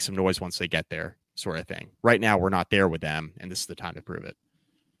could make some noise once they get there, sort of thing. Right now, we're not there with them, and this is the time to prove it.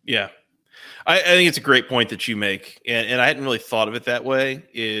 Yeah. I think it's a great point that you make, and I hadn't really thought of it that way.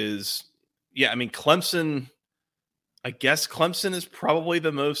 Clemson, I guess Clemson is probably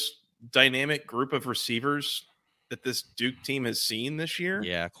the most dynamic group of receivers that this Duke team has seen this year.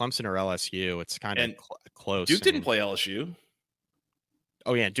 Yeah, Clemson or LSU, it's kind of close. Duke didn't play LSU.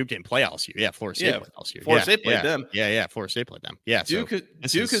 Oh, yeah, Duke didn't play LSU. Yeah, Florida State played LSU. Florida State played them. Yeah, Florida State played them. Yeah, Duke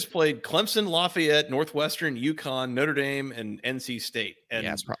has played Clemson, Lafayette, Northwestern, UConn, Notre Dame, and NC State. And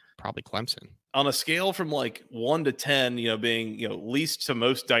it's probably Clemson. On a scale from like 1 to 10, being least to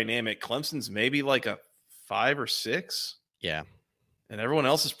most dynamic, Clemson's maybe like a 5 or 6. Yeah, and everyone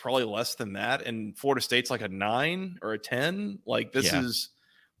else is probably less than that. And Florida State's like a 9 or a 10. Like this is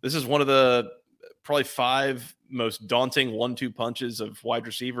one of the probably 5 most daunting 1-2 punches of wide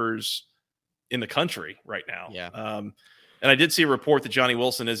receivers in the country right now. Yeah. And I did see a report that Johnny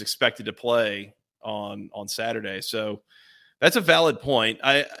Wilson is expected to play on Saturday. So that's a valid point.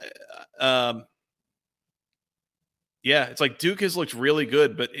 It's like Duke has looked really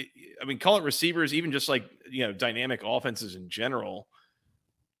good, but call it receivers, even just like, dynamic offenses in general.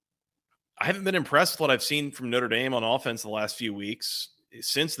 I haven't been impressed with what I've seen from Notre Dame on offense the last few weeks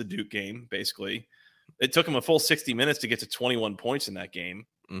since the Duke game, basically. It took them a full 60 minutes to get to 21 points in that game.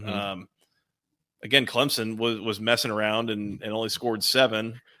 again, Clemson was messing around and only scored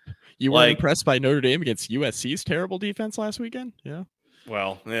 7. You weren't impressed by Notre Dame against USC's terrible defense last weekend? Yeah.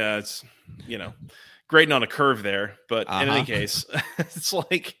 Well, yeah, it's, grading on a curve there. But in any case, it's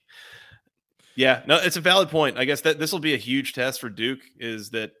like, yeah, no, it's a valid point. I guess that this will be a huge test for Duke,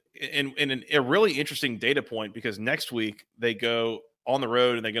 is that and a really interesting data point, because next week they go on the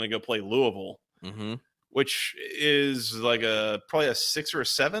road and they're going to go play Louisville, which is like probably a 6 or a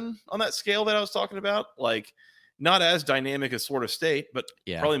 7 on that scale that I was talking about. Like, not as dynamic as Florida State, but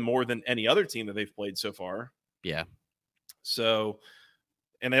probably more than any other team that they've played so far. Yeah. So,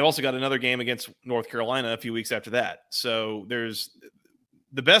 and they've also got another game against North Carolina a few weeks after that. So there's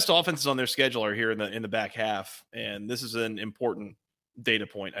the best offenses on their schedule are here in the back half, and this is an important data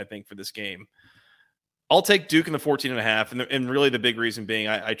point, I think, for this game. I'll take Duke in the 14.5, and really the big reason being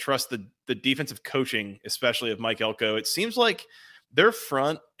I trust the defensive coaching, especially of Mike Elko. It seems like their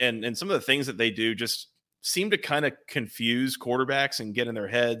front and some of the things that they do just seem to kind of confuse quarterbacks and get in their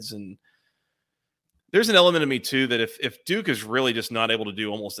heads. And there's an element of me too that if Duke is really just not able to do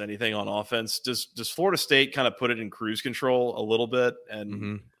almost anything on offense, does Florida State kind of put it in cruise control a little bit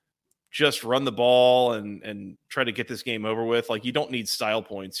and just run the ball and try to get this game over with? Like, you don't need style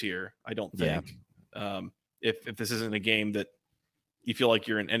points here, I don't think. If this isn't a game that you feel like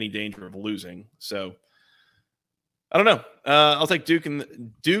you're in any danger of losing. So I don't know. I'll take Duke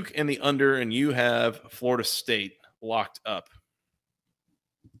and the under, and you have Florida State locked up.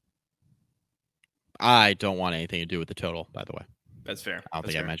 I don't want anything to do with the total, by the way. That's fair. I don't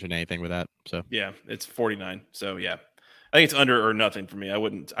think I mentioned anything with that. So yeah, it's 49. So yeah, I think it's under or nothing for me. I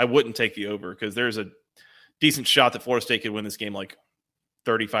wouldn't take the over, because there's a decent shot that Florida State could win this game like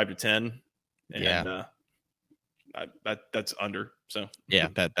 35-10. And that's under. So yeah,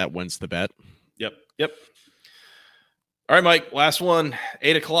 that wins the bet. Yep. All right, Mike, last one,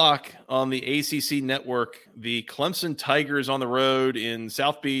 8:00 on the ACC network. The Clemson Tigers on the road in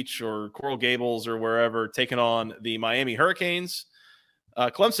South Beach or Coral Gables or wherever, taking on the Miami Hurricanes.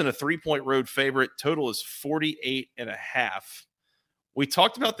 Clemson, a 3-point road favorite. Total is 48.5. We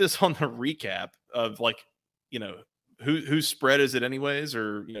talked about this on the recap of, like, whose spread is it anyways,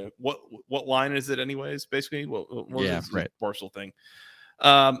 or what line is it anyways? Basically, what was this parcel thing?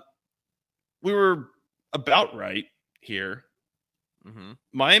 We were about right here.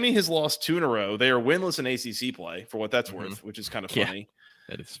 Miami has lost 2 in a row. They are winless in ACC play, for what that's worth, which is kind of funny.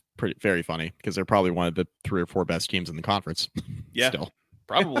 That is very funny, because they're probably one of the 3 or 4 best teams in the conference. Yeah, still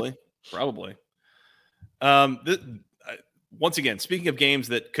probably. Once again, speaking of games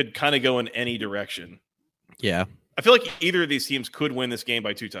that could kind of go in any direction. Yeah. I feel like either of these teams could win this game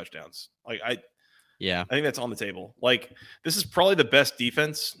by 2 touchdowns. Like, I think that's on the table. Like, this is probably the best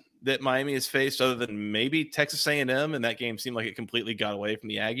defense that Miami has faced, other than maybe Texas A&M, and that game seemed like it completely got away from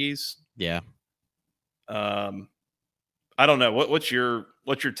the Aggies. Yeah. I don't know. What's your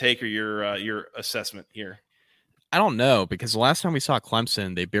take or your assessment here? I don't know, because the last time we saw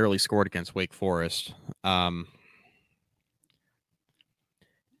Clemson, they barely scored against Wake Forest. I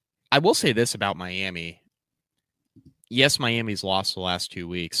will say this about Miami. Yes, Miami's lost the last 2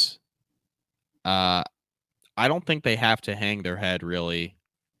 weeks. I don't think they have to hang their head really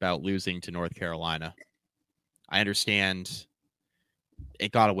about losing to North Carolina. I understand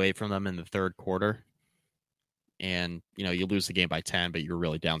it got away from them in the third quarter, and you lose the game by 10, but you're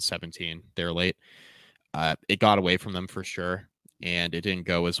really down 17 there late. It got away from them for sure, and it didn't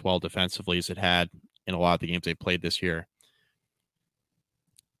go as well defensively as it had in a lot of the games they played this year.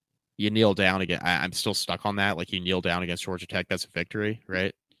 You kneel down again. I'm still stuck on that. Like, you kneel down against Georgia Tech, that's a victory,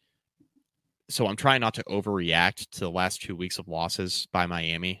 right? So I'm trying not to overreact to the last 2 weeks of losses by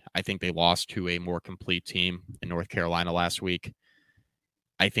Miami. I think they lost to a more complete team in North Carolina last week.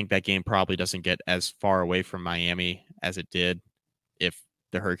 I think that game probably doesn't get as far away from Miami as it did if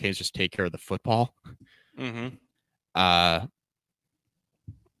the Hurricanes just take care of the football. Clemson, I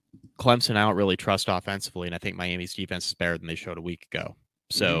don't really trust offensively, and I think Miami's defense is better than they showed a week ago.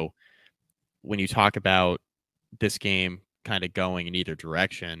 So when you talk about this game kind of going in either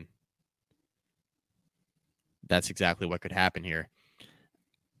direction, that's exactly what could happen here.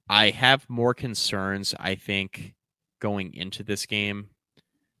 I have more concerns, I think, going into this game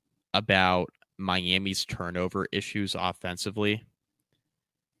about Miami's turnover issues offensively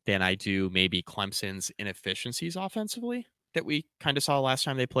than I do maybe Clemson's inefficiencies offensively that we kind of saw last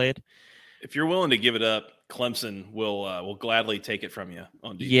time they played. If you're willing to give it up, Clemson will gladly take it from you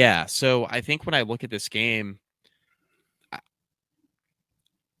on defense. Yeah, so I think when I look at this game,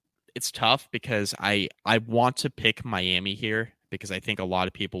 it's tough because I want to pick Miami here because I think a lot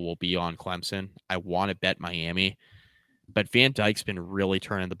of people will be on Clemson. I want to bet Miami, but Van Dyke's been really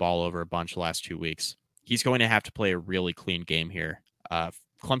turning the ball over a bunch the last 2 weeks. He's going to have to play a really clean game here.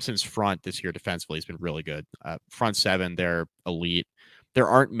 Clemson's front this year defensively has been really good. Front seven, they're elite. There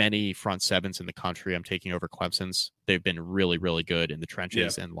aren't many front sevens in the country I'm taking over Clemson's. They've been really, really good in the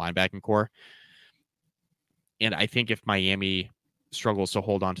trenches and linebacking core. And I think if Miami struggles to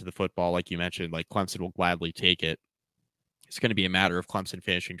hold on to the football, like you mentioned, like Clemson will gladly take it. It's going to be a matter of Clemson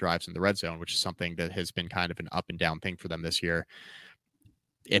finishing drives in the red zone, which is something that has been kind of an up and down thing for them this year.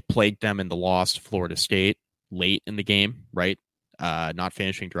 It plagued them in the loss to Florida State late in the game, right? Not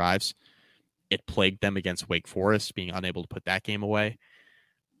finishing drives. It plagued them against Wake Forest, being unable to put that game away.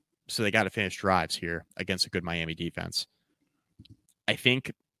 So they got to finish drives here against a good Miami defense. I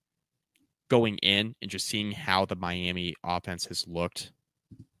think going in and just seeing how the Miami offense has looked,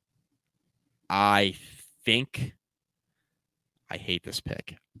 I hate this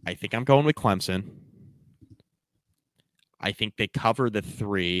pick. I think I'm going with Clemson. I think they cover the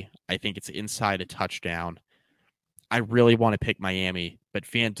 3. I think it's inside a touchdown. I really want to pick Miami, but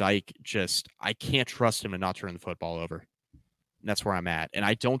Van Dyke I can't trust him to not turn the football over. And that's where I'm at. And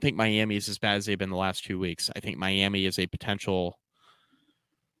I don't think Miami is as bad as they've been the last 2 weeks. I think Miami is a potential.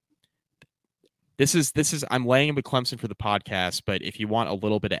 This is I'm laying with Clemson for the podcast, but if you want a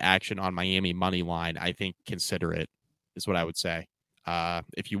little bit of action on Miami money line, I think consider it, is what I would say.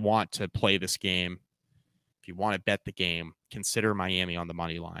 If you want to play this game, if you want to bet the game, consider Miami on the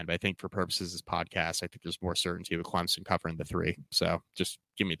money line. But I think for purposes of this podcast, I think there's more certainty with Clemson covering the 3. So just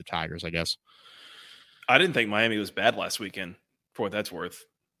give me the Tigers, I guess. I didn't think Miami was bad last weekend, for what that's worth.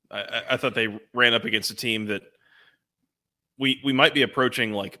 I thought they ran up against a team that we might be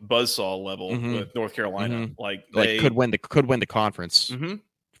approaching like buzzsaw level with North Carolina. Mm-hmm. Like they could win the conference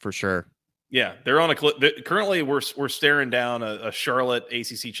for sure. Yeah, they're on a currently we're staring down a Charlotte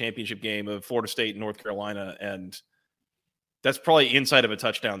ACC championship game of Florida State and North Carolina, and that's probably inside of a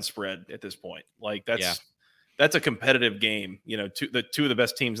touchdown spread at this point. Like that's a competitive game. You know, two of the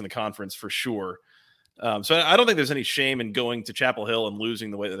best teams in the conference for sure. So I don't think there's any shame in going to Chapel Hill and losing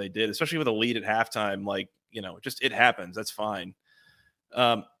the way that they did, especially with a lead at halftime. Like, you know, just it happens. That's fine.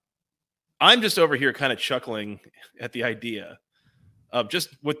 I'm just over here kind of chuckling at the idea of just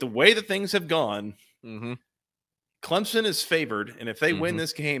with the way that things have gone. Clemson is favored, and if they win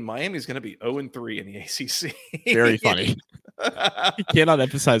this game, Miami's going to be 0-3 in the ACC. Very funny. You cannot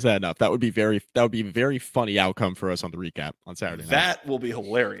emphasize that enough. That would be a very funny outcome for us on the recap on Saturday night. That will be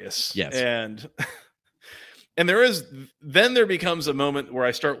hilarious. Yes. And there becomes a moment where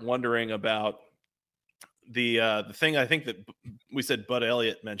I start wondering about the thing I think that we said Bud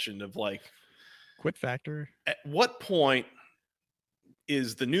Elliott mentioned of like quit factor. At what point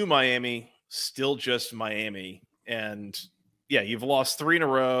is the new Miami still just Miami? And yeah, you've lost 3 in a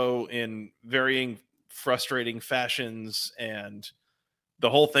row in varying frustrating fashions, and the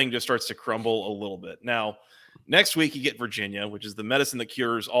whole thing just starts to crumble a little bit. Now, next week you get Virginia, which is the medicine that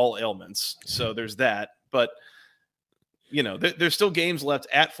cures all ailments. So there's that. But, you know, there's still games left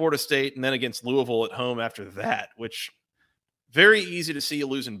at Florida State and then against Louisville at home after that, which very easy to see you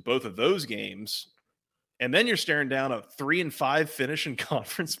losing both of those games. And then you're staring down a 3-5 finish in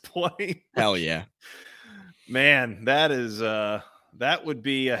conference play. Hell yeah. Man, that would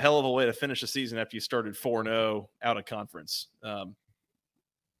be a hell of a way to finish the season after you started 4-0 out of conference.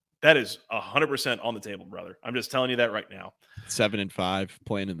 That is 100% on the table, brother. I'm just telling you that right now. 7-5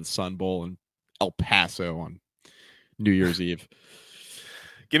 playing in the Sun Bowl in El Paso on New Year's Eve.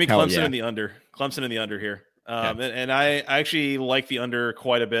 Give me Clemson in the under. Clemson in the under here. And I actually like the under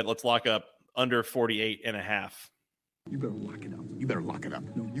quite a bit. Let's lock up under 48.5. You better lock it up. You better lock it up.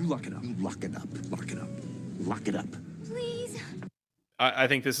 No, you lock it up. You lock it up. Lock it up. Lock it up. Please. I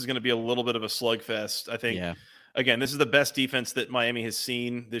think this is going to be a little bit of a slugfest. I think, again, this is the best defense that Miami has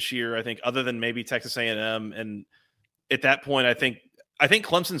seen this year. I think other than maybe Texas A&M. And at that point, I think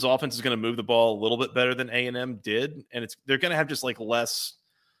Clemson's offense is going to move the ball a little bit better than A&M did. And they're going to have just like less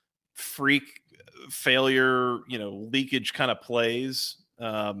freak failure, leakage kind of plays.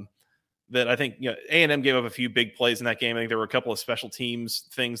 That I think, A&M gave up a few big plays in that game. I think there were a couple of special teams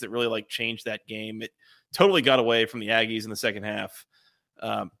things that really like changed that game. It totally got away from the Aggies in the second half.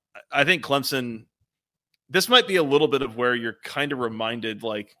 I think Clemson, this might be a little bit of where you're kind of reminded,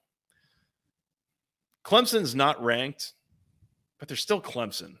 like, Clemson's not ranked, but they're still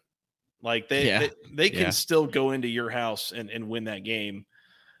Clemson. Like they can still go into your house and win that game.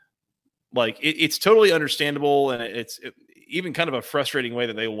 Like it's totally understandable. And it's even kind of a frustrating way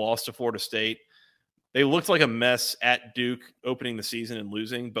that they lost to Florida State. They looked like a mess at Duke opening the season and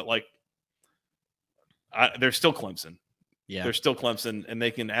losing, but like they're still Clemson. Yeah, they're still Clemson, and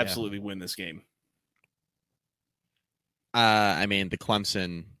they can absolutely win this game. I mean, the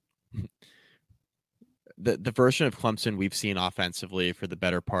Clemson, the version of Clemson we've seen offensively for the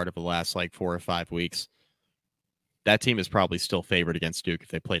better part of the last like 4 or 5 weeks, that team is probably still favored against Duke if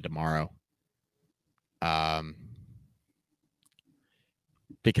they played tomorrow.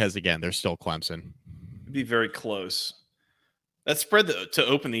 Because again, they're still Clemson. It'd be very close. That spread to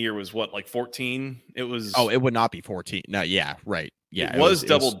open the year was what, like 14? It was. Oh, it would not be 14. No, yeah, right. Yeah, it was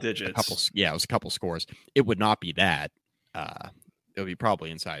double digits. It was a couple scores. It would not be that. It would be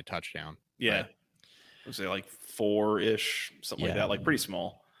probably inside a touchdown. Yeah. I would say like 4-ish, something like that, like pretty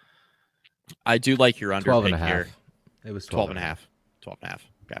small. I do like your under 12 pick and a half. here. It was 12 and a half. 12 and a half.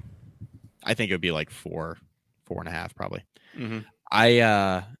 Okay. I think it would be like 4.5 probably. Mm-hmm.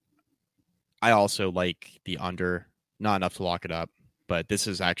 I also like the under, not enough to lock it up, but this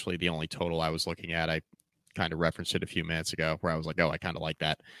is actually the only total I was looking at. I kind of referenced it a few minutes ago where I was like, oh, I kind of like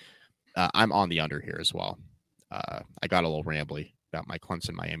that. I'm on the under here as well. I got a little rambly about my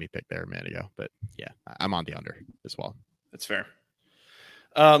Clemson Miami pick there a minute ago, but yeah, I'm on the under as well. That's fair.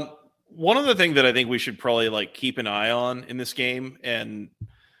 One other thing that I think we should probably like keep an eye on in this game, and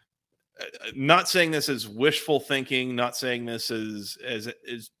not saying this as wishful thinking, not saying this as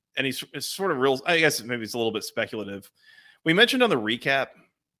any sort of real, I guess maybe it's a little bit speculative. We mentioned on the recap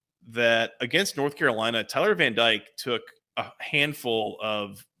that against North Carolina, Tyler Van Dyke took a handful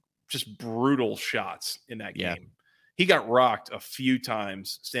of just brutal shots in that game. Yeah. He got rocked a few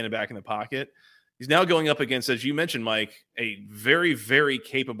times standing back in the pocket. He's now going up against, as you mentioned, Mike, a very, very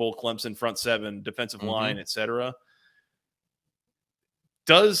capable Clemson front seven, defensive line, etc.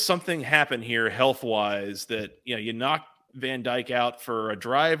 Does something happen here health-wise that, you knock Van Dyke out for a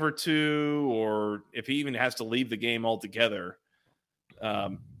drive or two, or if he even has to leave the game altogether? I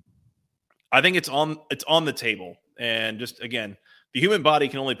think it's on the table. And just, again, the human body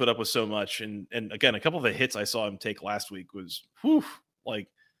can only put up with so much. And again, a couple of the hits I saw him take last week was, like,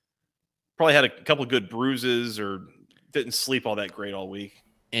 probably had a couple of good bruises or didn't sleep all that great all week.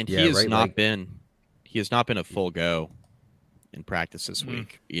 And he has not been a full go in practice this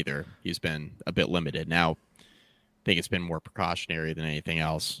week either. He's been a bit limited. Now, I think it's been more precautionary than anything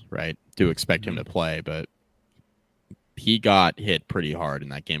else, right? Do expect him to play, but he got hit pretty hard in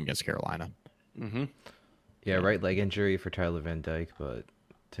that game against Carolina. Mm-hmm. Yeah, right leg injury for Tyler Van Dyke, but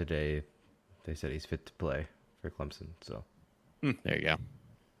today they said he's fit to play for Clemson. So there you go.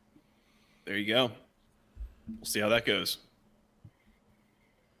 There you go. We'll see how that goes.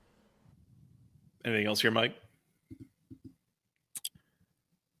 Anything else here, Mike?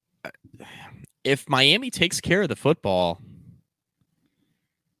 If Miami takes care of the football,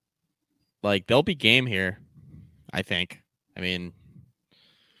 like, they'll be game here, I think. I mean,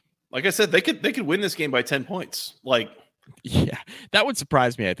 like I said, they could win this game by 10 points. Like, yeah, that would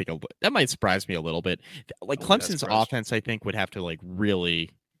surprise me. I think that might surprise me a little bit. Like, Clemson's offense, I think, would have to like really.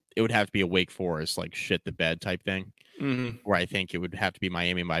 It would have to be a Wake Forest, like, shit the bed type thing, where I think it would have to be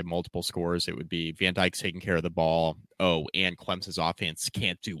Miami by multiple scores. It would be Van Dyke taking care of the ball. Oh, and Clemson's offense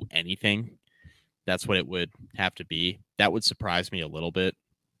can't do anything. That's what it would have to be. That would surprise me a little bit.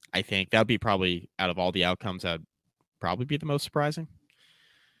 I think that would be probably, out of all the outcomes, that would probably be the most surprising.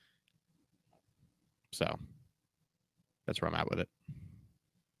 So that's where I'm at with it.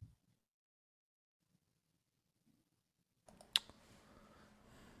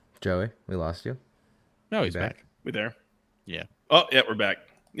 Joey, we lost you. No, he's back. We there? Yeah. Oh, yeah, we're back.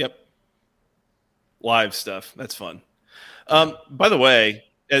 Yep. Live stuff. That's fun. By the way,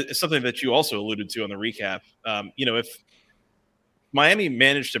 it's something that you also alluded to on the recap. If Miami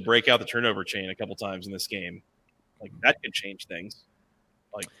managed to break out the turnover chain a couple times in this game, like, that could change things.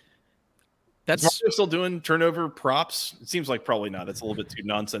 Like, is Mario still doing turnover props? It seems like probably not. That's a little bit too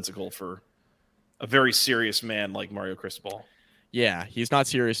nonsensical for a very serious man like Mario Cristobal. Yeah, he's not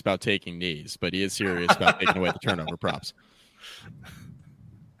serious about taking knees, but he is serious about taking away the turnover props.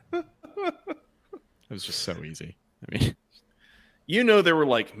 It was just so easy. I mean, there were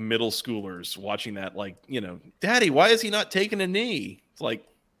like middle schoolers watching that, like, Daddy, why is he not taking a knee? It's like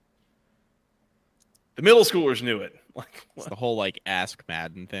the middle schoolers knew it. Like, it's the whole like Ask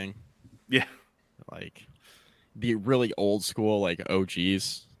Madden thing. Yeah, like the really old school like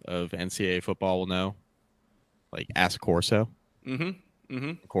OGs of NCAA football will know. Like, Ask Corso.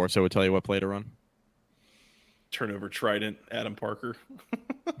 Corso would tell you what play to run. Turnover trident, Adam Parker.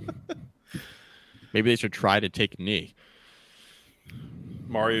 Maybe they should try to take a knee.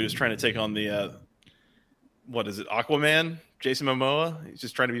 Mario is trying to take on the what is it, Aquaman? Jason Momoa? He's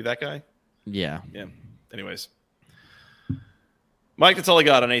just trying to be that guy? Yeah. Yeah. Anyways. Mike, that's all I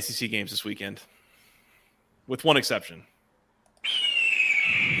got on ACC games this weekend. With one exception.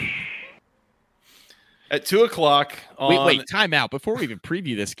 At 2:00 on. Wait, time out. Before we even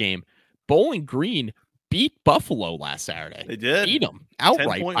preview this game, Bowling Green beat Buffalo last Saturday. They did. Beat them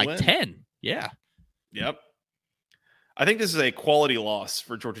outright 10-point by win. 10. Yeah. Yep. I think this is a quality loss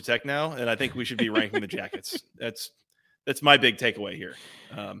for Georgia Tech now, and I think we should be ranking the Jackets. That's my big takeaway here.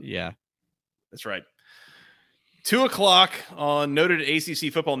 Yeah. That's right. 2:00 on noted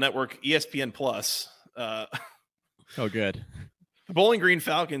ACC Football Network, ESPN Plus. Oh, good. The Bowling Green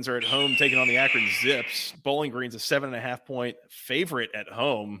Falcons are at home taking on the Akron Zips. Bowling Green's a 7.5-point favorite at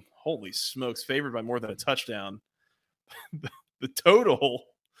home. Holy smokes, favored by more than a touchdown. The total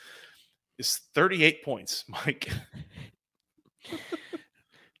is 38 points, Mike.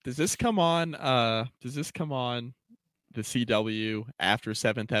 Does this come on the CW after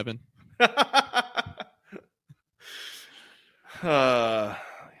Seventh Heaven?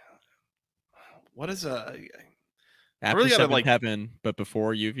 What is After really gotta, Seventh Heaven, but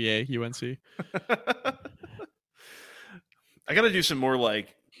before UVA UNC? I got to do some more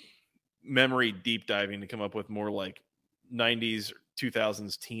like memory deep diving to come up with more like 90s or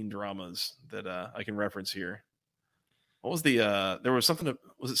 2000s teen dramas that I can reference here. What was the there was something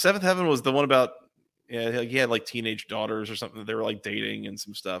was it Seventh Heaven was the one about he had like teenage daughters or something that they were like dating and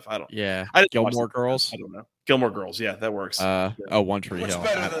some stuff. I Gilmore Girls. I don't know. Gilmore Girls. Yeah, that works. One Tree Hill.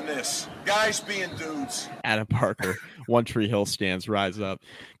 What's better than this? Guys being dudes. Adam Parker. One Tree Hill stands rise up.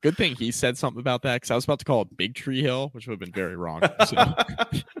 Good thing he said something about that because I was about to call it Big Tree Hill, which would have been very wrong. So,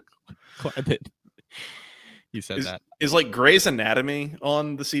 glad that he said that. Is like Grey's Anatomy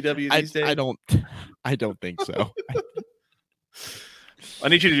on the CW these days? I don't think so. I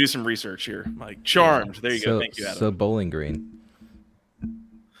need you to do some research here, Mike. Charmed. There you go. Thank you, Adam. So Bowling Green.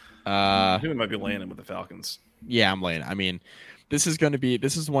 I think we might be laying with the Falcons. Yeah, I'm laying. I mean, this is one of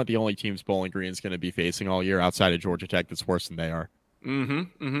the only teams Bowling Green is going to be facing all year outside of Georgia Tech that's worse than they are.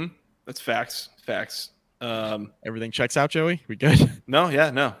 Mm-hmm. That's facts. Everything checks out, Joey? We good? No.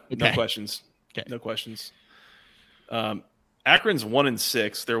 Okay. No questions. Okay. No questions. Akron's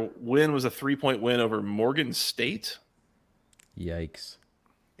 1-6. Their win was a 3-point win over Morgan State. Yikes.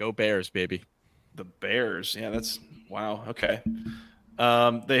 Go Bears, baby. The Bears. Yeah, that's wow. Okay.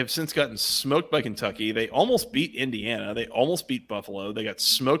 They have since gotten smoked by Kentucky. They almost beat Indiana. They almost beat Buffalo. They got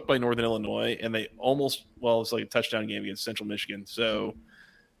smoked by Northern Illinois, and they almost it's like a touchdown game against Central Michigan. So,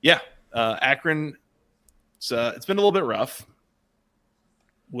 yeah, Akron. It's been a little bit rough.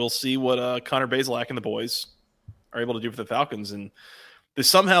 We'll see what Connor Bazelak and the boys are able to do for the Falcons, and they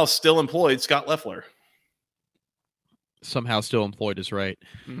somehow still employed Scott Loeffler. Somehow still employed is right.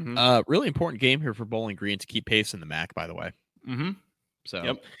 Mm-hmm. Really important game here for Bowling Green to keep pace in the MAC, by the way. Mm-hmm.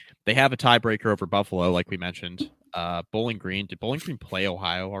 So they have a tiebreaker over Buffalo, like we mentioned. Did Bowling Green play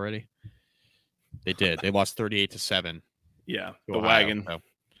Ohio already? They did. They lost 38-7. Yeah, the Ohio. wagon. So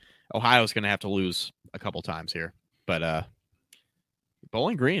Ohio's going to have to lose a couple times here, but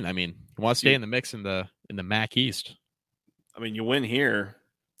Bowling Green. I mean, you want to stay in the mix in the MAC East. I mean, you win here.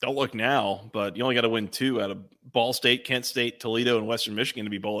 Don't look now, but you only got to win 2 out of Ball State, Kent State, Toledo, and Western Michigan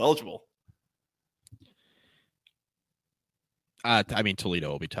to be bowl eligible. I mean, Toledo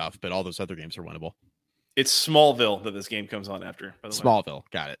will be tough, but all those other games are winnable. It's Smallville that this game comes on after. By the Smallville.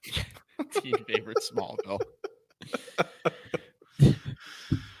 Got it. Team favorite Smallville.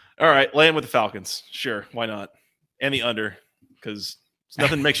 All right, laying with the Falcons. Sure, why not? And the under, because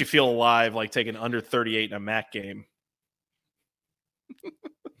nothing makes you feel alive like taking under 38 in a MAC game.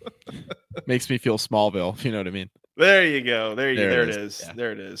 Makes me feel Smallville, if you know what I mean. There you go. There it is. Yeah.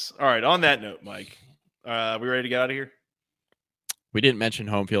 There it is. All right, on that note, Mike, we ready to get out of here? We didn't mention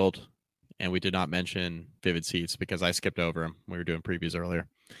home field, and we did not mention Vivid Seats because I skipped over them. We were doing previews earlier.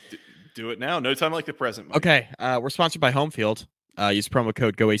 Do it now. No time like the present, Mike. Okay, we're sponsored by Home Field. Use promo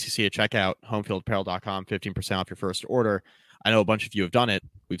code GOACC at checkout, homefieldapparel.com, 15% off your first order. I know a bunch of you have done it.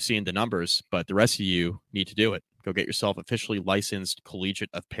 We've seen the numbers, but the rest of you need to do it. Go get yourself officially licensed collegiate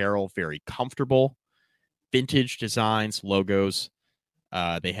apparel, very comfortable, vintage designs, logos.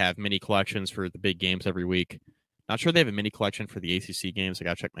 They have mini collections for the big games every week. Not sure they have a mini collection for the ACC games. I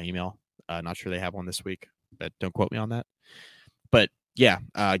got to check my email. Not sure they have one this week, but don't quote me on that. But yeah,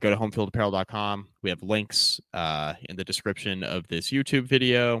 go to homefieldapparel.com. We have links in the description of this YouTube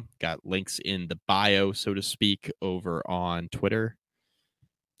video. Got links in the bio, so to speak, over on Twitter.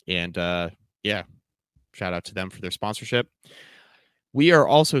 And yeah, shout out to them for their sponsorship. We are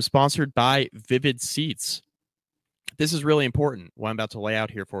also sponsored by Vivid Seats. This is really important, what I'm about to lay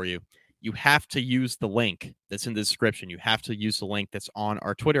out here for you. You have to use the link that's in the description. You have to use the link that's on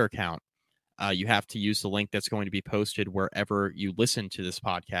our Twitter account. You have to use the link that's going to be posted wherever you listen to this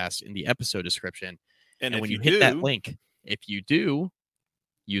podcast in the episode description. And when you hit that link, if you do,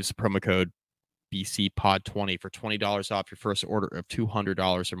 use the promo code BC Pod 20 for $20 off your first order of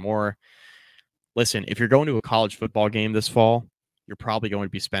 $200 or more. Listen, if you're going to a college football game this fall, you're probably going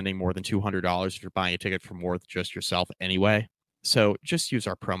to be spending more than $200 if you're buying a ticket for more than just yourself anyway. So just use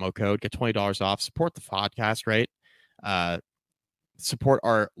our promo code, get $20 off, support the podcast, right? Support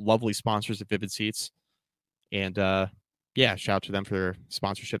our lovely sponsors at Vivid Seats. And shout out to them for their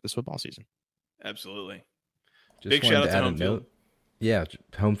sponsorship this football season. Absolutely. Just Big wanted shout out to to add a Home Field. note. Yeah,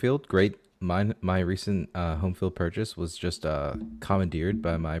 Home Field, great. My recent Home Field purchase was just commandeered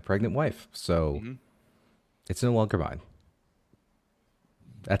by my pregnant wife, so it's no longer mine.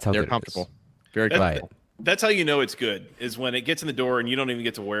 That's how they're good comfortable. It is. Very comfortable. That's how you know it's good, is when it gets in the door and you don't even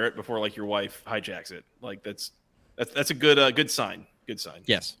get to wear it before like your wife hijacks it. Like that's a good sign. Good sign.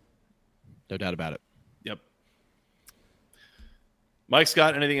 Yes. No doubt about it. Yep. Mike,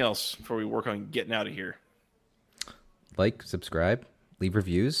 Scott, anything else before we work on getting out of here? Like, subscribe, leave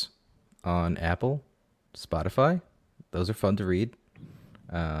reviews on Apple, Spotify. Those are fun to read.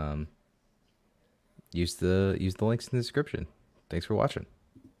 Use the links in the description. Thanks for watching.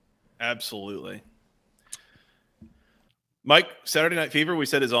 Absolutely. Mike, Saturday Night Fever, we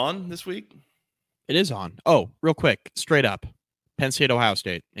said is on this week. It is on. Oh, real quick, straight up. Penn State, Ohio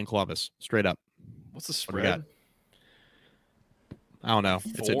State in Columbus. Straight up. What's the What do we got? spread? I don't know.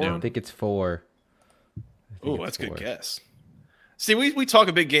 It's at 4? I noon. think it's 4. Oh, that's a good guess. See, we talk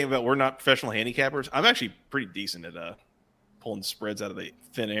a big game about we're not professional handicappers. I'm actually pretty decent at pulling spreads out of the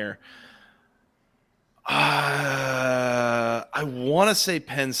thin air. I want to say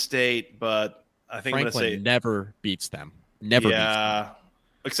Penn State, but I think I'm Franklin going to say never beats them. Never beats them.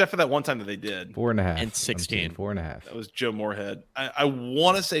 Except for that one time that they did. 4.5. And 16. 4.5. That was Joe Moorhead. I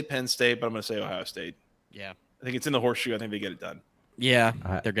want to say Penn State, but I'm going to say Ohio State. Yeah. I think it's in the horseshoe. I think they get it done. Yeah.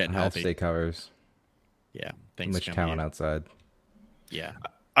 They're getting Ohio healthy. State covers. Yeah. Too Things much can talent be- outside. Yeah.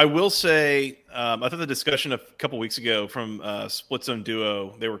 I will say, I thought the discussion a couple weeks ago from Split Zone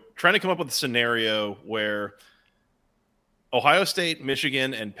Duo, they were trying to come up with a scenario where Ohio State,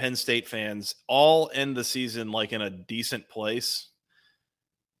 Michigan, and Penn State fans all end the season like in a decent place.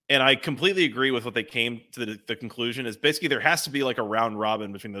 And I completely agree with what they came to the conclusion is basically there has to be like a round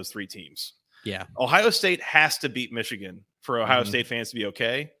robin between those three teams. Yeah. Ohio State has to beat Michigan for Ohio State fans to be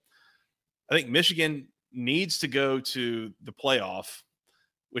okay. I think Michigan needs to go to the playoff,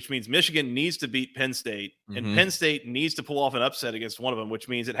 which means Michigan needs to beat Penn State, and Penn State needs to pull off an upset against one of them, which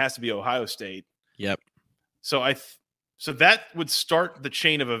means it has to be Ohio State. Yep. So so that would start the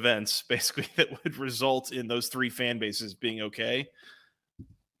chain of events, basically, that would result in those three fan bases being okay.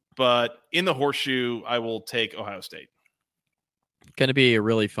 But in the horseshoe, I will take Ohio State. Going to be a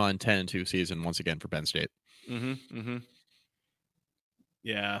really fun 10-2 season once again for Penn State.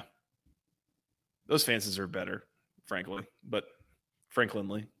 Yeah. Those fancies are better, frankly, but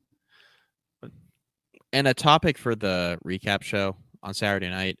Franklinly. And a topic for the recap show on Saturday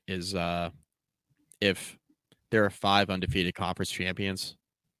night is if there are 5 undefeated conference champions,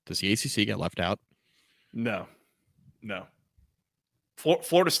 does the ACC get left out? No.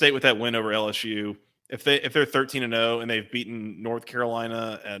 Florida State with that win over LSU, if they're 13-0 and they've beaten North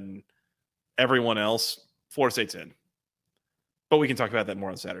Carolina and everyone else, Florida State's in. But we can talk about that more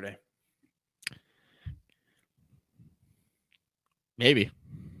on Saturday. Maybe.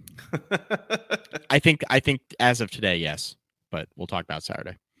 I think as of today, yes. But we'll talk about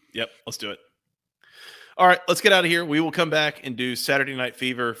Saturday. Yep, let's do it. All right, let's get out of here. We will come back and do Saturday Night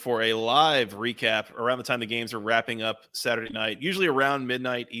Fever for a live recap around the time the games are wrapping up Saturday night, usually around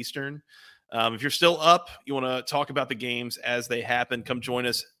midnight Eastern. If you're still up, you want to talk about the games as they happen, come join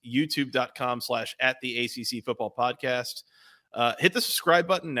us, youtube.com/@the-ACC Football Podcast. Hit the subscribe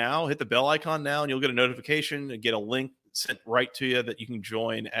button now, hit the bell icon now, and you'll get a notification and get a link sent right to you that you can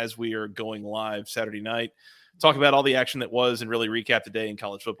join as we are going live Saturday night. Talk about all the action that was and really recap the day in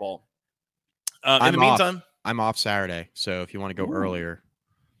college football. In the meantime, I'm off Saturday, so if you want to go earlier,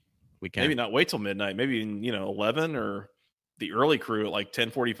 we can. Maybe not wait till midnight. Maybe 11 or the early crew at like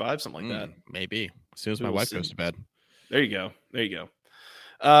 10:45, something like that. Maybe as soon as my We'll wife see. goes to bed. There you go.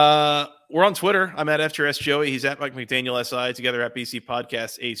 We're on Twitter. I'm at FTRS Joey. He's at Mike McDaniel SI. Together at BC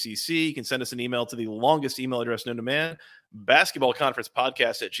Podcast ACC. You can send us an email to the longest email address known to man,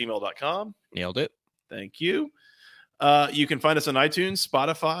 basketballconferencepodcast@gmail.com. Nailed it. Thank you. You can find us on iTunes,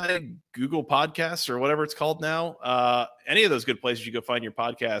 Spotify, Google Podcasts, or whatever it's called now. Any of those good places you go find your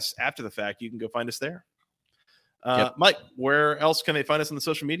podcasts after the fact, you can go find us there. Yep. Mike, where else can they find us on the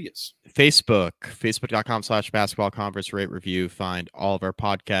social medias? Facebook.com/basketball conference rate review. Find all of our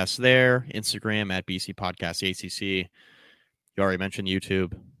podcasts there. Instagram at BC Podcast ACC. You already mentioned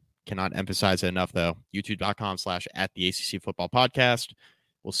YouTube. Cannot emphasize it enough, though. YouTube.com/@the-ACC Football Podcast.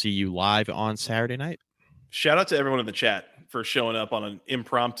 we'll see you live on Saturday night. Shout out to everyone in the chat for showing up on an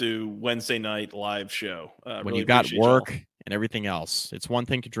impromptu Wednesday night live show. When really you've got work y'all. and everything else, it's one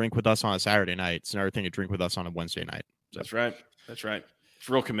thing to drink with us on a Saturday night. It's another thing to drink with us on a Wednesday night. So. That's right. That's right. It's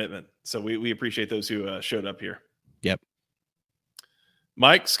real commitment. So we appreciate those who showed up here. Yep.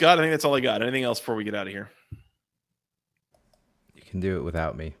 Mike, Scott, I think that's all I got. Anything else before we get out of here? You can do it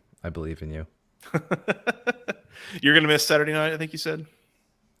without me. I believe in you. You're going to miss Saturday night, I think you said?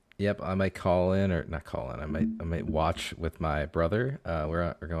 Yep, I might call in or not call in. I might watch with my brother.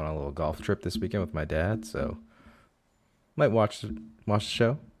 We're going on a little golf trip this weekend with my dad, so might watch the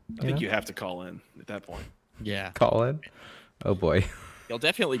show. I think you have to call in at that point. Yeah. Call in? Oh boy. You'll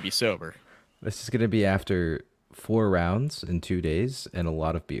definitely be sober. This is going to be after 4 rounds in 2 days and a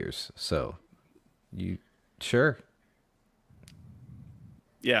lot of beers. So, you sure?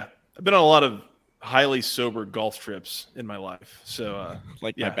 Yeah. I've been on a lot of highly sober golf trips in my life. So,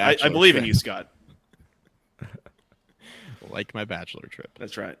 like yeah, my bachelor I believe trip. in you, Scott. Like my bachelor trip.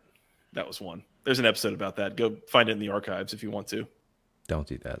 That's right. That was one. There's an episode about that. Go find it in the archives if you want to. Don't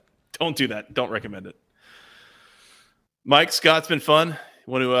do that. Don't do that. Don't recommend it. Mike, Scott, it's been fun.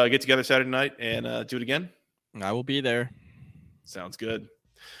 Want to get together Saturday night and do it again? I will be there. Sounds good.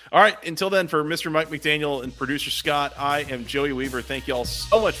 All right. Until then, for Mr. Mike McDaniel and producer Scott, I am Joey Weaver. Thank you all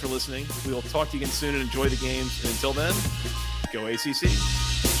so much for listening. We will talk to you again soon and enjoy the games. And until then, go ACC.